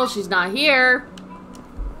hell? She's not here.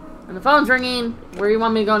 And the phone's ringing. Where do you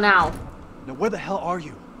want me to go now? Now, where the hell are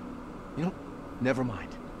you? You know, never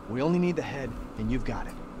mind. We only need the head, and you've got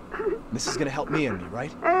it. This is gonna help me and me,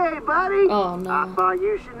 right? Hey, buddy. Oh, no. I thought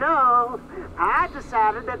you should know. I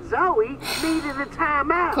decided that Zoe needed a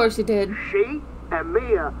timeout. Of course you did. She and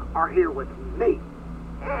Mia are here with me.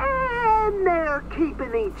 And they're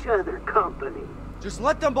keeping each other company. Just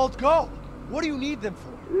let them both go. What do you need them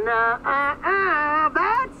for? Nah,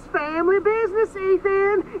 that's family business,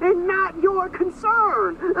 Ethan, and not your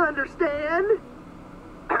concern, understand?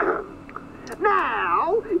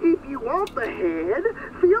 Now, if you want the head,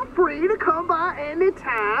 feel free to come by any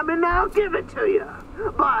time and I'll give it to you.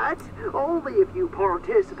 But only if you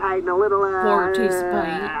participate in a little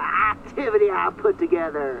activity I put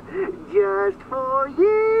together just for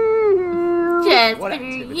you. Just What for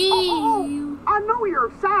activity? you. I know you're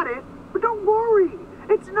excited, but don't worry.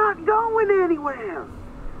 It's not going anywhere.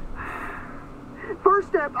 First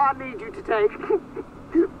step I need you to take,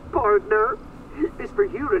 partner, is for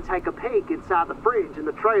you to take a peek inside the fridge in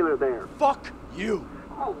the trailer there. Fuck you.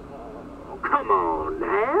 Oh, come on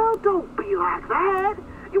now. Don't be like that.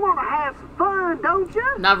 You want to have some fun, don't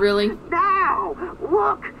you? Not really. Now,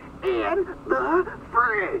 look in the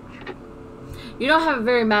fridge. You don't have a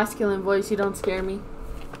very masculine voice. You don't scare me.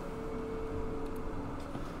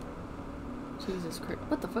 Jesus Christ.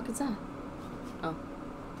 What the fuck is that? Oh.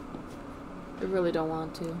 I really don't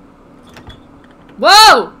want to.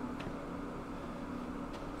 Whoa!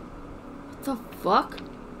 What the fuck?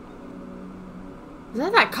 Is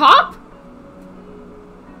that cop?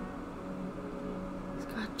 He's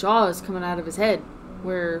got jaws coming out of his head.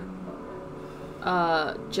 Where,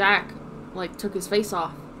 Jack, like, took his face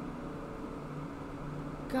off.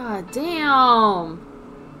 God damn!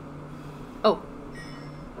 Oh.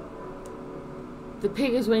 The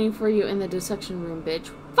pig is waiting for you in the dissection room,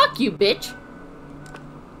 bitch. Fuck you, bitch!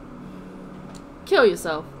 Kill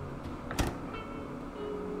yourself.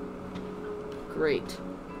 Great.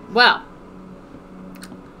 Well.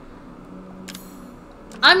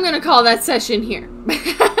 I'm gonna call that session here.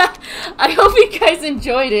 I hope you guys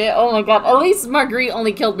enjoyed it. Oh my god. At least Marguerite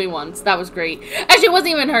only killed me once. That was great. Actually, it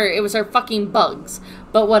wasn't even her. It was her fucking bugs.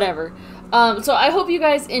 But whatever. So I hope you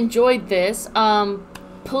guys enjoyed this.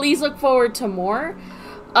 Please look forward to more.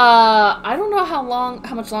 I don't know how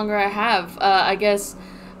much longer I have. I guess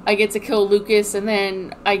I get to kill Lucas, and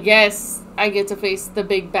then I guess I get to face the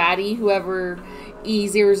big baddie, whoever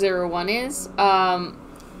E001 is.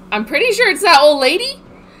 I'm pretty sure it's that old lady,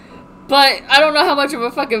 but I don't know how much of a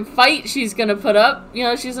fucking fight she's gonna put up. You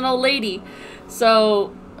know, she's an old lady.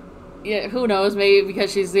 So, yeah, who knows? Maybe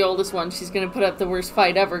because she's the oldest one, she's gonna put up the worst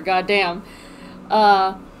fight ever. Goddamn.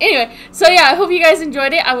 Anyway, so yeah, I hope you guys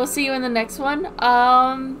enjoyed it. I will see you in the next one.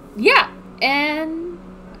 Yeah, and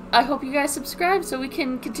I hope you guys subscribe so we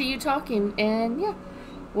can continue talking, and yeah,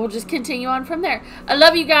 we'll just continue on from there. I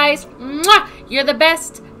love you guys. Mwah! You're the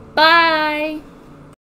best. Bye.